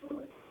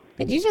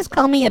 Did you just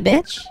call me a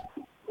bitch?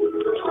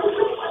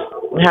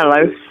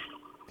 Hello.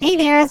 Hey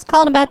there, I was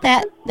calling about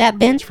that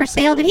bench for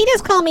sale. Did he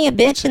just call me a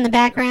bitch in the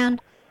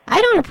background? I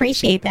don't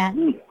appreciate that.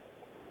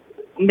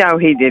 No,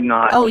 he did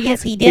not. Oh,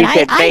 yes, he did.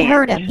 I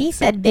heard him. bench. He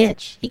said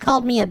bitch. He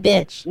called me a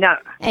bitch. No.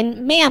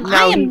 And, ma'am, No,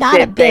 I am he not a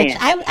said bitch.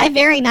 bench. I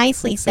very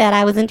nicely said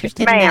I was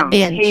interested in that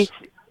bench.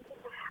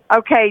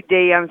 Okay,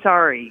 Dee, I'm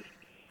sorry.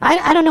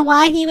 I don't know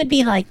why he would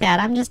be like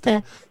that. I'm just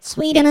a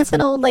sweet,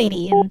 innocent old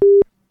lady. And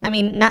I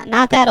mean,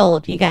 not that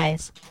old, you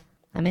guys.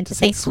 I meant to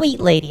say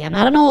sweet lady. I'm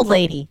not an old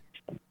lady.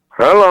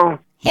 Hello.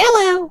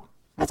 Hello.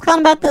 I was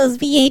calling about those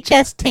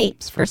VHS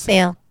tapes for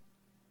sale.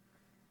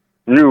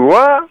 You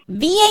what?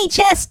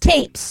 VHS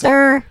tapes,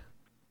 sir.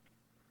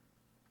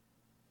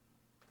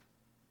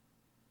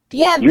 Do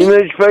you have... You need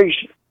to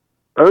speak...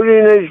 Who do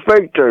you need to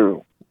speak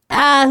to?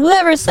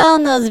 Whoever's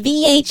selling those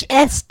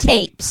VHS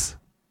tapes.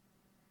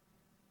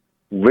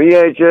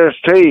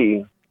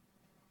 VHST.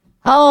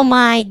 Oh,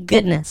 my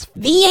goodness.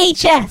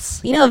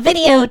 VHS. You know,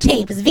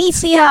 videotapes.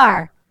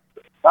 VCR.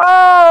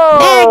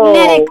 Oh!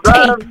 Magnetic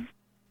tape.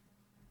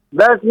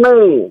 That's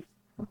me.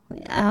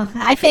 Oh,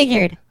 I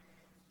figured.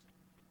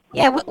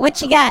 Yeah, what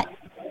you got?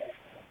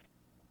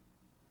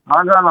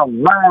 I got a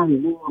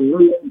bang.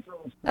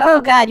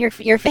 Oh, God,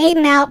 you're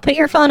fading out. Put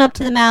your phone up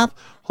to the mouth.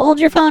 Hold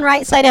your phone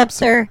right side up,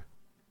 sir.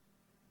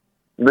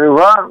 Do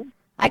what?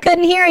 I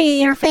couldn't hear you.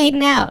 You're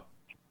fading out.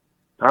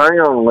 Hang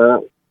on a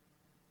minute.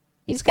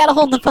 You just got to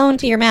hold the phone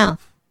to your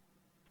mouth.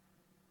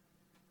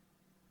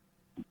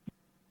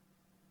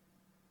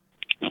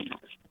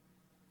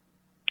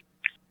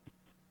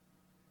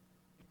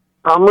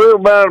 I'm real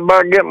bad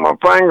about getting my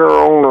finger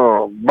on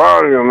the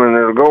volume and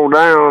it'll go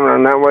down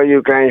and that way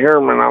you can't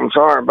hear me and I'm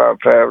sorry about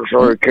that.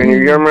 So can you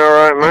hear me all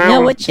right now? I know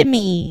what you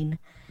mean.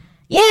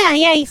 Yeah,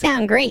 you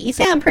sound great. You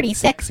sound pretty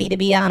sexy, to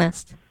be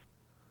honest.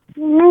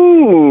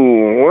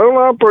 Well,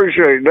 I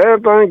appreciate that.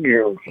 Thank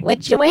you.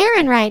 What you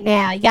wearing right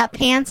now? You got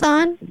pants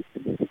on?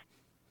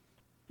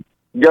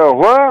 Yo,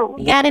 what?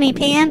 You got any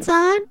pants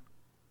on?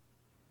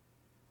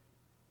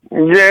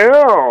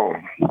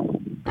 Yeah.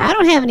 I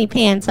don't have any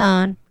pants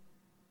on.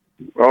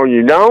 Oh,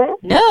 you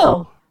don't?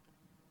 No.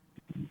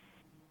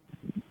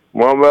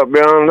 What about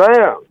beyond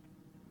that?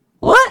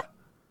 What?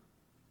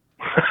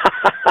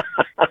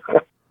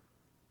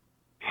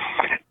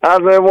 I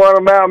said, what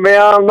about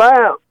beyond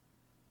that?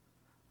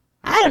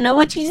 I don't know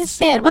what you just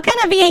said. What kind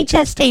of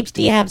VHS tapes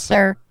do you have,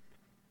 sir?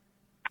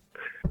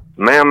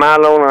 Ma'am, I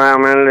don't know how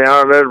many there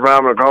are. There's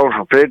probably close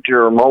to 50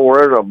 or more.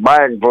 There's a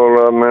bag full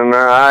of them in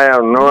there. I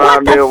have no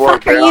idea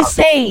what the fuck are you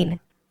saying?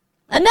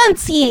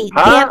 Enunciate,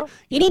 damn.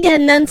 You need to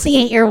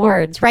enunciate your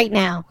words right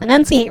now.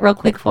 Enunciate real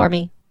quick for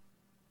me.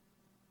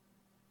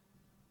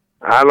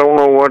 I don't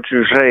know what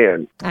you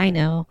said. I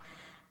know.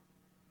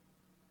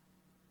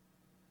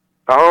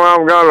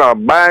 I've got a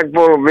bag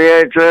full of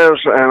VHS,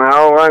 and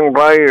all I can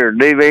play are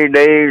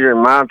DVDs,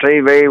 and my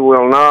TV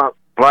will not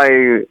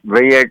play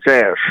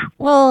VHS.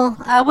 Well,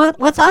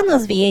 what's on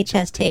those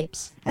VHS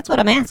tapes? That's what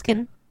I'm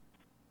asking.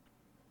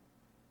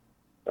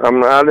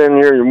 I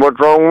didn't hear you. What's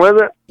wrong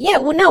with it? Yeah,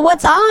 well, no,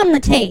 what's on the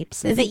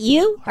tapes? Is it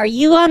you? Are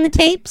you on the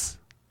tapes?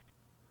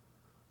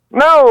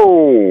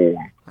 No.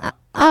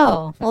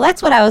 Oh, well,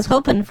 that's what I was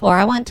hoping for.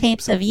 I want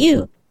tapes of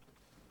you.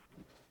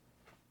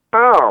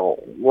 Oh,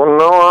 well,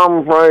 no, I'm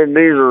afraid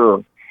these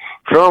are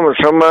some that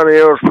somebody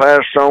else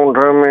passed on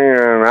to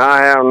me, and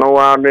I have no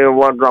idea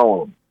what's on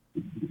them.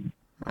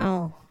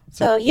 Oh,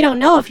 so you don't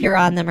know if you're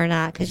on them or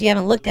not because you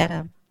haven't looked at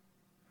them.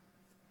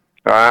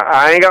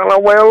 I ain't got no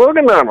way of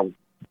looking at them.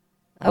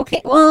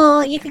 Okay,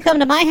 well, you can come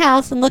to my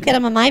house and look at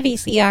them on my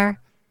VCR.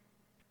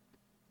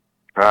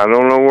 I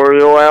don't know where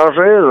your house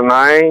is, and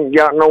I ain't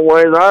got no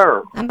way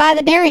there. I'm by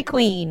the Dairy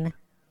Queen.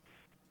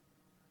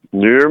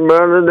 You're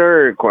by the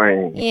Dairy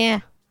Queen? Yeah.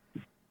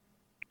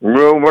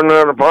 You open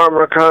that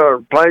apartment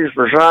place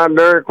beside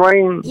Dairy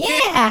Queen?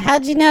 Yeah,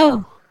 how'd you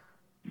know?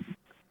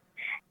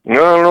 I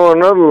know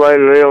another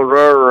lady lives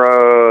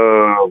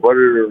there, what is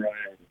her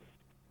name?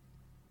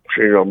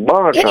 She's a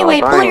bunch.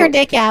 Anyway, pull your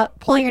dick out.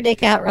 Pull your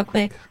dick out real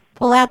quick.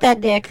 Pull out that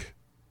dick.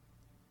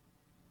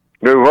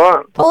 Do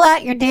what? Pull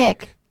out your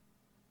dick.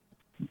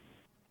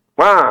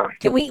 Why?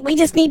 We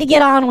just need to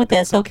get on with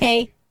this,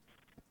 okay?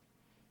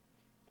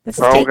 It's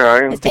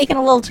taking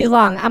a little too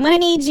long. I'm going to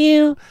need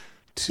you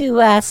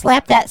to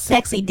slap that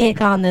sexy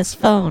dick on this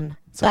phone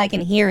so I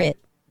can hear it.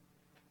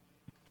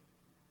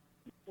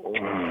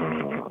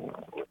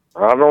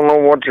 I don't know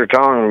what you're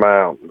talking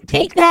about.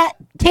 Take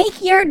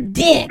your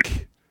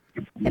dick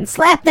and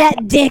slap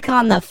that dick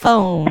on the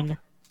phone.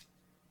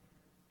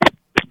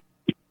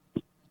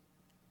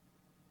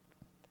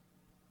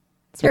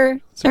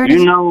 Sir,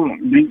 you know,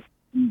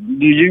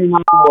 do you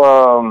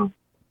know,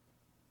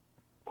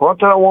 what's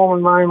that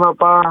woman's name up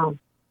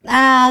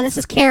there? This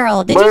is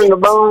Carol.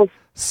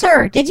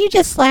 Sir, did you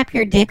just slap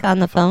your dick on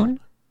the phone?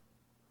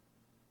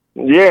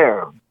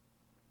 Yeah.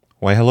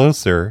 Why, hello,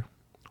 sir.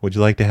 Would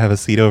you like to have a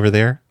seat over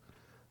there?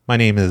 My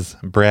name is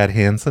Brad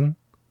Hansen.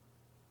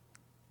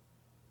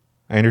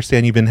 I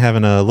understand you've been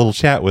having a little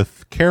chat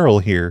with Carol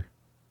here.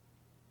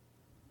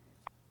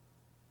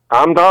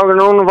 I'm talking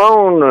on the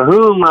phone to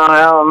whom I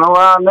have no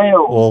idea.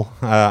 Well,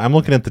 I'm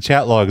looking at the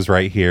chat logs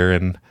right here,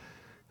 and it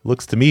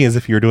looks to me as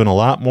if you're doing a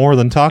lot more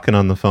than talking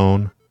on the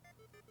phone.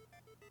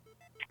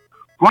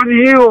 What do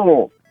you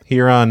want?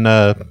 Here on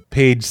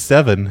page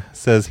 7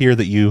 says here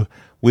that you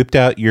whipped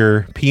out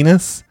your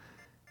penis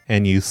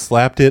and you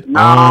slapped it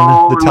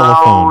on the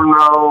telephone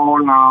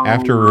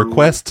after a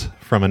request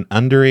from an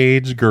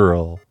underage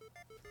girl.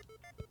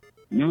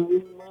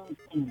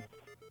 Can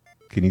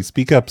you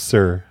speak up,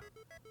 sir?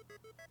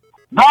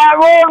 That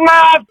was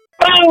my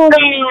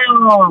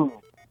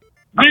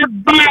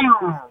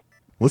finger!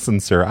 Listen,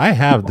 sir, I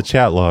have the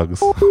chat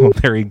logs.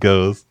 There he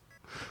goes.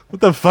 What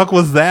the fuck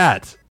was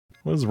that?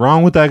 What was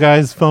wrong with that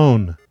guy's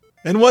phone?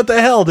 And what the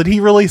hell? Did he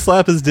really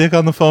slap his dick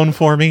on the phone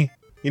for me?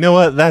 You know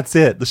what? That's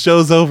it. The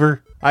show's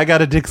over. I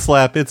got a dick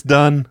slap. It's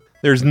done.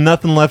 There's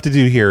nothing left to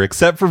do here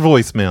except for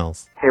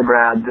voicemails. Hey,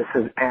 Brad. This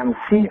is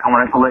MC. I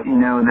wanted to let you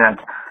know that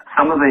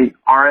some of the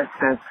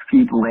RSS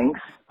feed links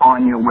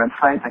on your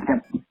website, I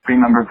can't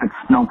remember if it's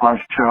Snowplow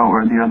Show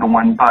or the other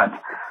one, but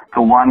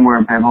the one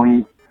where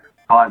Beverly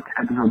got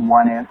episode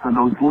 1 in, so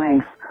those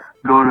links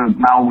go to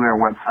malware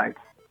websites.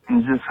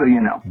 And just so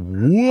you know.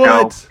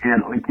 What? So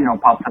it,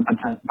 pops up a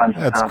bunch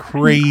of stuff. That's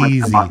crazy. You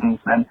click the buttons,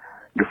 then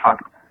you're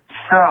fucked.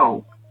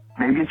 So,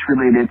 maybe it's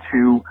related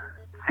to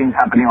things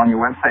happening on your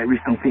website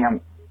recently.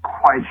 I'm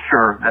quite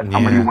sure that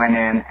somebody went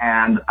in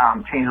and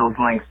changed those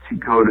links to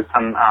go to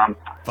some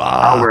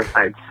malware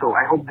site. So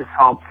I hope this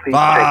helps. Please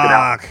check it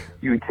out.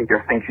 You take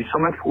care. Thank you so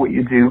much for what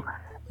you do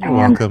You're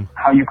welcome.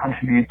 How you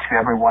contribute to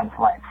everyone's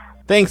life.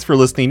 Thanks for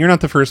listening. You're not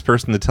the first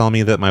person to tell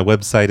me that my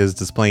website is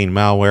displaying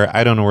malware.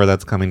 I don't know where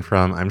that's coming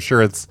from. I'm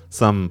sure it's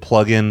some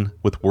plugin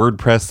with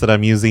WordPress that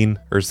I'm using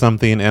or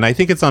something, and I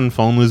think it's on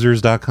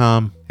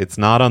phonelosers.com. It's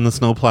not on the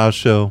Snowplow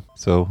Show.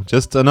 So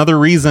just another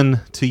reason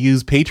to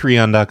use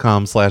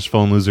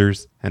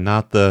patreon.com/phonelosers and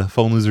not the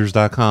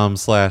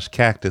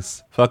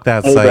phonelosers.com/cactus. Fuck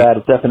that site. Hey, Brad,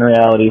 it's F in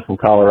Reality from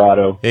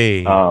Colorado. Hey.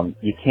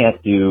 You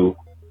can't do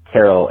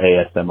Carol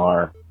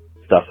ASMR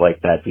stuff like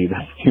that, dude.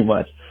 That's too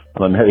much.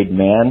 I'm a married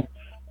man.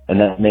 And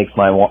that makes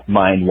my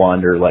mind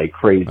wander like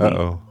crazy.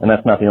 Uh-oh. And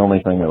that's not the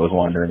only thing that was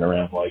wandering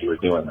around while you were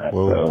doing that.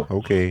 Whoa, so,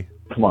 okay.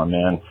 Come on,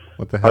 man.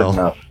 What the hell?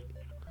 Enough.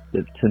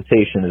 The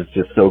sensation is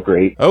just so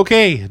great.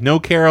 Okay, no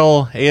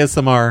Carol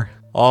ASMR.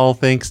 All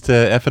thanks to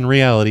effing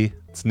reality.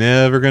 It's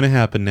never going to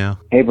happen now.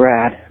 Hey,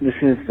 Brad. This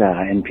is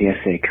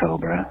NPSA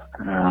Cobra.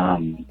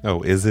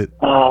 Oh, is it?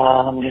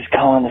 I'm just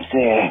calling to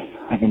say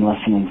I've been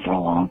listening for a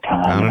long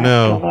time. I don't I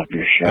know. still love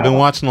your show. I've been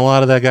watching a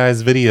lot of that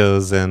guy's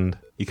videos, and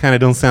you kind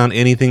of don't sound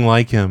anything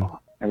like him.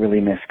 I really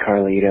miss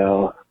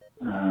Carlito.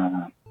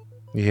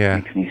 Yeah.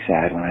 Makes me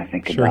sad when I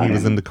think Sure, about he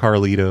was him. into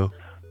Carlito.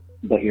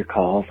 But your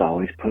calls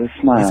always put a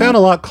smile You sound a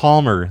lot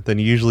calmer than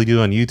you usually do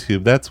on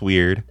YouTube. That's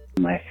weird.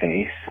 on my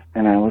face.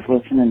 And I was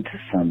listening to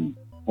some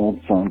old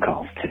phone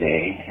calls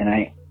today, and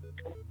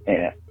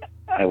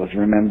I was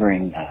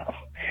remembering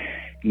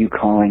you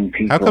calling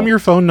people. How come your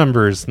phone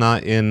number's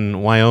not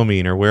in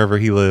Wyoming or wherever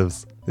he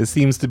lives? It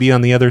seems to be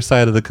on the other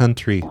side of the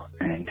country.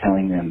 And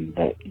telling them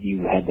that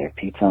you had their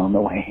pizza on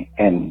the way,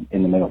 and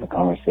in the middle of the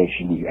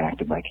conversation you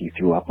acted like you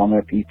threw up on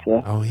their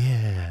pizza. Oh,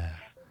 yeah.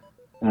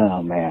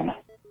 Oh, man.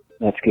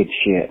 That's good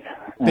shit.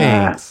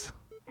 Thanks.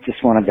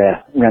 Just wanted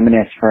to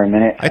reminisce for a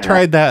minute. I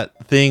tried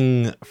that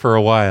thing for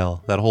a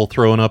while, that whole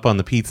throwing up on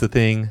the pizza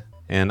thing,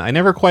 and I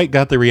never quite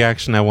got the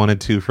reaction I wanted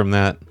to from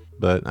that,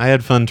 but I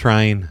had fun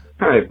trying.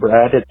 Hi,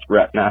 Brad. It's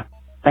Retna.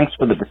 Thanks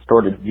for the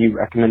Distorted View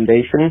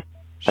recommendation.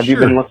 Have you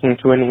Sure. been listening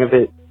to any of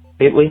it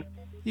lately?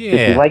 Yeah.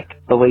 Did you like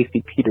the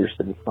Lacey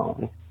Peterson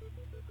song?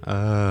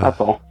 That's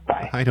all.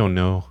 Bye. I don't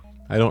know.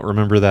 I don't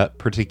remember that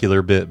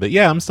particular bit, but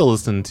yeah, I'm still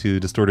listening to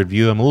Distorted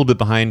View. I'm a little bit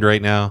behind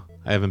right now.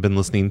 I haven't been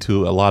listening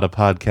to a lot of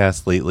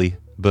podcasts lately,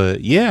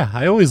 but yeah,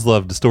 I always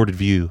love Distorted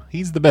View.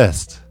 He's the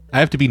best. I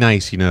have to be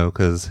nice,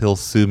 because he'll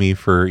sue me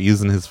for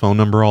using his phone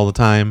number all the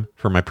time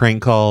for my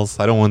prank calls.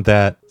 I don't want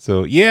that.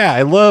 So yeah,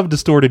 I love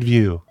Distorted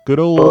View. Good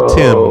old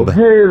Tim.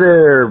 Hey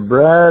there,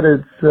 Brad.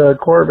 It's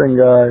Corbin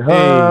guy.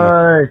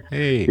 Hi.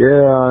 Hey.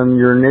 Yeah, I'm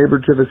your neighbor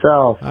to the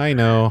south. I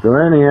know. So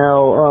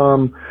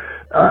anyhow,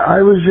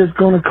 I was just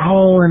going to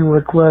call and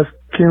request,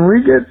 can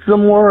we get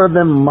some more of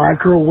them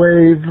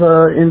microwave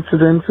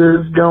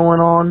incidences going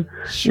on?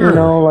 Sure.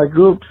 Like,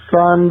 oops,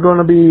 I'm going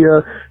to be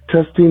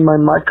testing my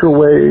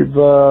microwave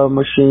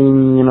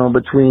machine,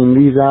 between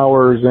these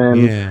hours,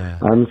 and Yeah.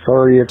 I'm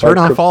sorry if Turn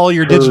I off cooked all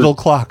your turds digital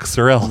clocks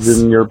or else.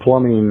 in your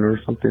plumbing or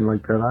something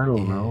like that. I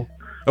don't know.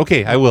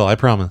 Okay, I will. I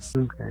promise.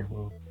 Okay,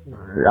 well,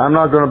 I'm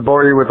not going to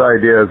bore you with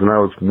ideas, and I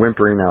was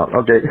whimpering out.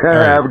 Okay,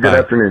 right, have a good bye.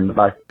 afternoon.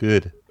 Bye.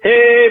 Good.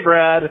 Hey,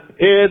 Brad.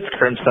 It's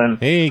Crimson.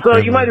 Hey, So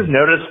Crimson. you might have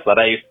noticed that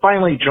I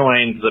finally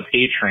joined the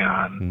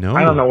Patreon. No.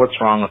 I don't know what's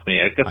wrong with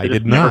me. I guess I did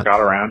just never not. got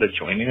around to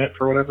joining it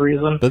for whatever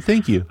reason. But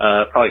thank you.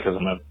 Probably because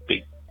I'm a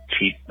big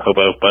cheap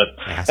hobo.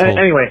 But Asshole.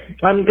 anyway,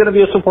 I'm going to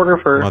be a supporter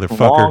for a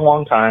Motherfucker.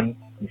 long time.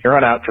 From here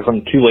on out, because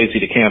I'm too lazy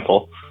to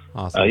cancel.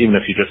 Awesome. Even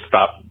if you just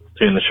stop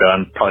doing the show,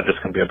 I'm probably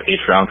just going to be a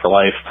Patreon for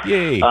life.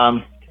 Yay.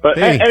 But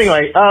Thanks.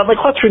 anyway, my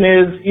question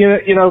is,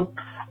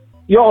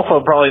 you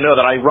also probably know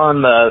that I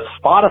run the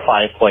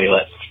Spotify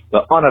playlist,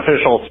 the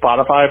unofficial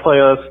Spotify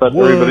playlist that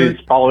What? everybody's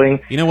following.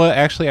 You know what?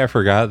 Actually, I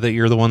forgot that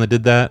you're the one that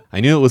did that. I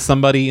knew it was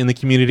somebody in the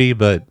community,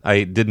 but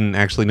I didn't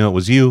actually know it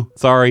was you.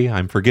 Sorry,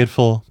 I'm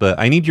forgetful. But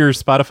I need your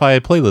Spotify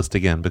playlist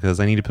again because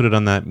I need to put it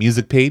on that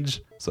music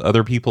page so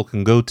other people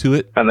can go to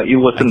it. And that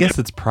you listen I guess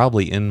it's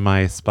probably in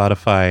my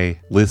Spotify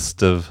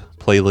list of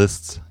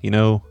playlists.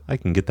 I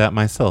can get that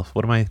myself.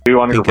 What am I You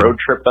on your thinking? road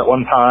trip that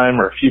one time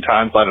or a few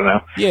times, I don't know.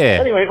 Yeah.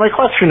 Anyway, my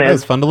question That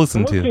is, was fun to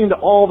listen I'm to. listening to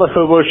all the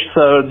Hobo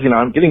episodes,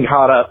 I'm getting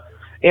caught up,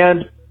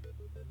 and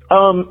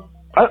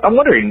I'm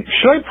wondering,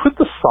 should I put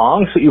the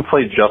songs that you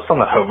played just on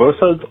the Hobo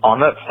episodes on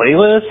that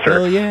playlist,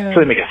 or yeah.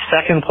 should I make a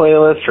second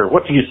playlist, or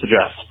what do you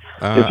suggest?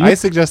 I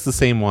suggest the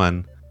same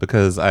one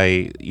because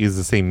I use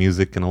the same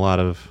music in a lot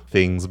of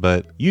things,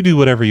 but you do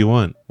whatever you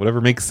want.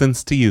 Whatever makes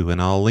sense to you,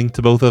 and I'll link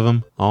to both of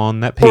them on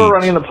that page. If we're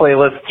running the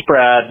playlists,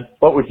 Brad,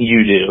 what would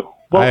you do?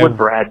 What would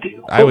Brad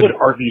do? I What would- would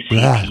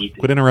RDCP do?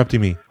 Quit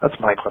interrupting me. That's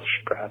my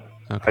question, Brad.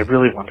 I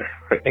really wonder.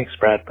 All right, thanks,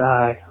 Brad.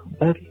 Bye.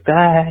 Love you.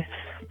 Bye.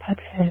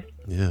 Bye.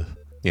 Yeah.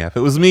 Yeah, if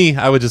it was me,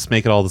 I would just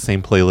make it all the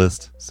same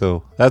playlist.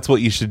 So that's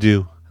what you should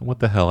do. And what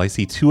the hell? I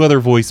see 2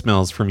 other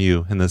voicemails from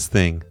you in this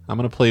thing. I'm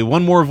going to play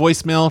one more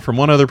voicemail from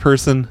one other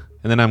person,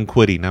 and then I'm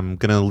quitting. I'm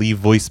going to leave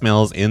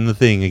voicemails in the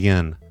thing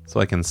again so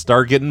I can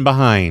start getting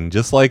behind,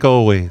 just like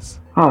always.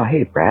 Oh,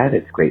 hey, Brad.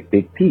 It's Great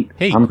Big Pete.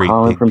 Hey, I'm Great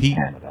calling Big from Pete.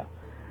 Canada.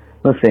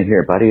 Listen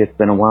here, buddy. It's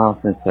been a while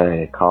since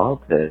I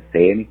called to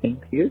say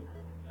anything to you,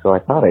 so I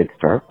thought I'd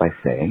start by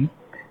saying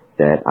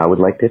that I would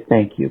like to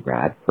thank you,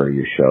 Brad, for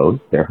your shows.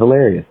 They're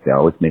hilarious. They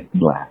always make me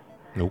laugh.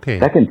 Okay.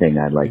 Second thing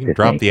I'd like You to can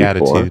drop thank the you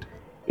attitude. for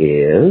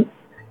is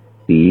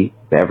the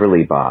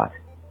Beverly Bot,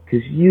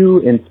 because you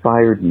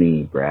inspired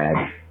me, Brad.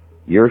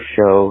 Your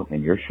show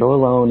and your show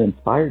alone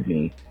inspired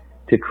me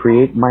to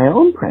create my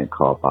own prank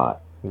call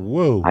bot.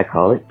 Whoa. I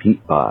call it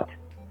Pete Bot.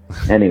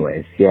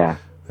 Anyways, yeah.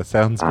 That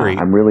sounds great.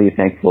 I'm really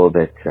thankful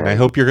that And I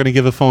hope you're going to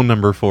give a phone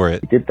number for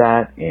it. you did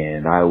that,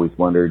 and I always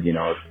wondered,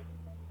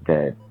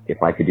 that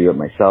if I could do it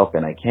myself,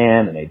 and I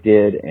can, and I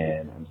did,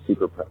 and I'm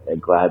super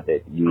glad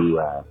that you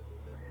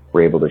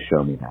were able to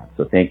show me that.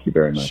 So thank you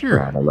very much, Sure,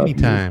 Brad. I love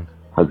anytime. you.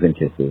 Hugs and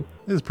kisses.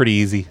 This is pretty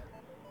easy.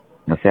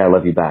 Now say I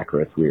love you back,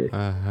 or it's weird.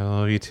 I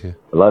love you too.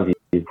 I love you.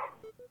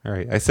 All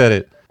right, I said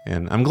it.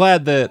 And I'm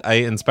glad that I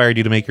inspired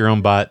you to make your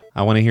own bot.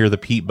 I want to hear the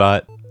Pete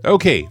bot.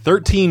 Okay,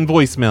 13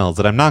 voicemails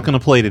that I'm not going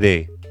to play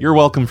today. You're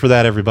welcome for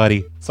that,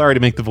 everybody. Sorry to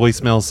make the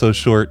voicemails so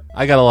short.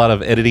 I got a lot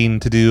of editing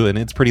to do, and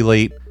it's pretty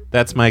late.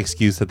 That's my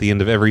excuse at the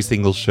end of every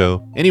single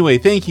show. Anyway,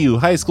 thank you,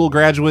 high school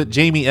graduate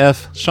Jamie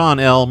F.,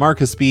 Sean L.,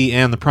 Marcus B.,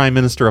 and the Prime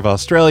Minister of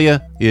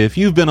Australia. If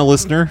you've been a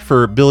listener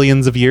for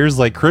billions of years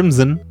like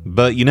Crimson,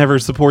 but you never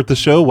support the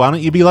show, why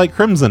don't you be like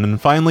Crimson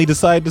and finally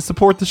decide to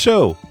support the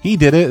show? He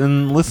did it,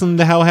 and listen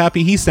to how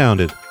happy he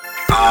sounded.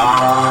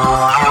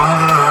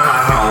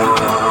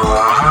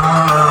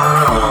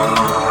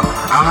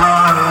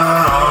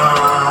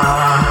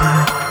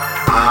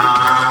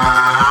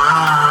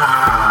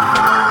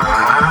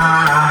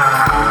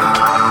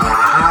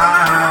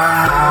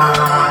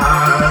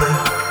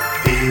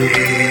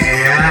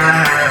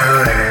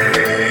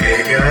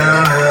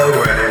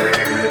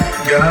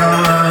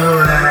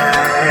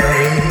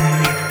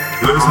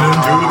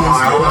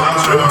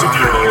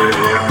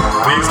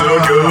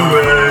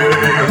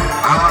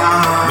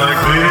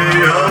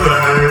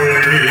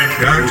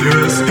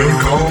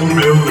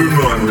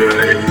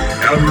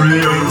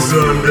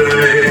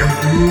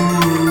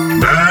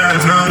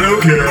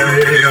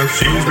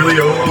 She's really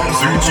old,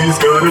 soon she's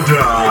gonna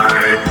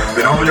die.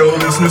 Then all your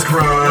listeners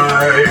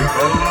cry.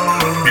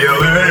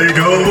 BLA,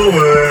 go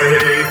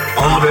away.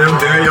 All them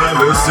day I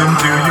listen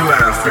to you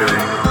laughing.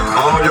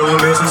 All your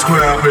listeners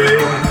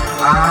clapping.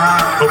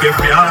 Hope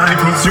FBI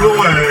puts you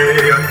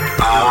away.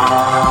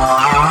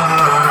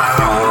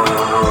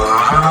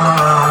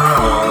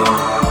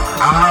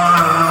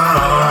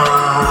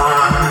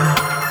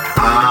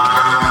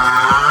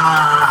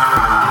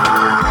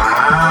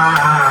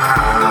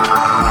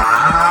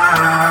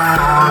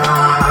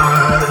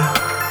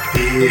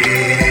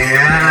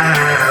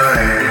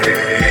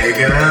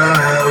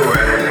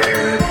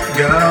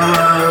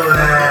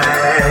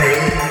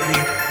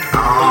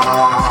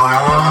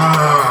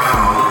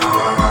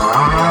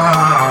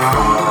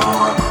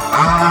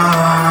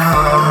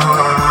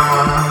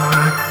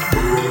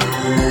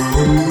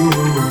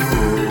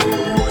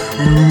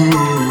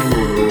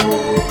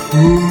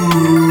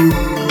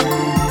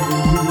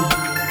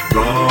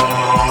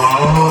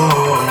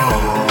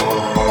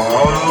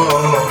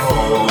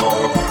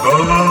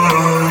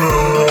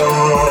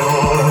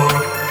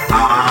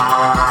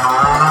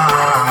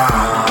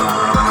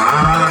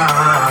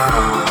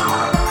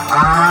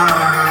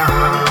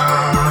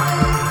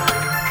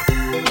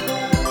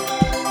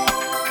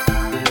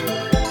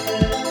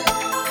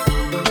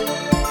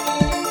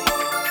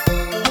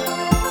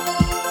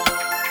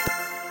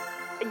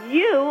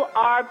 You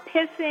are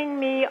pissing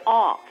me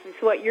off, is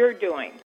what you're doing.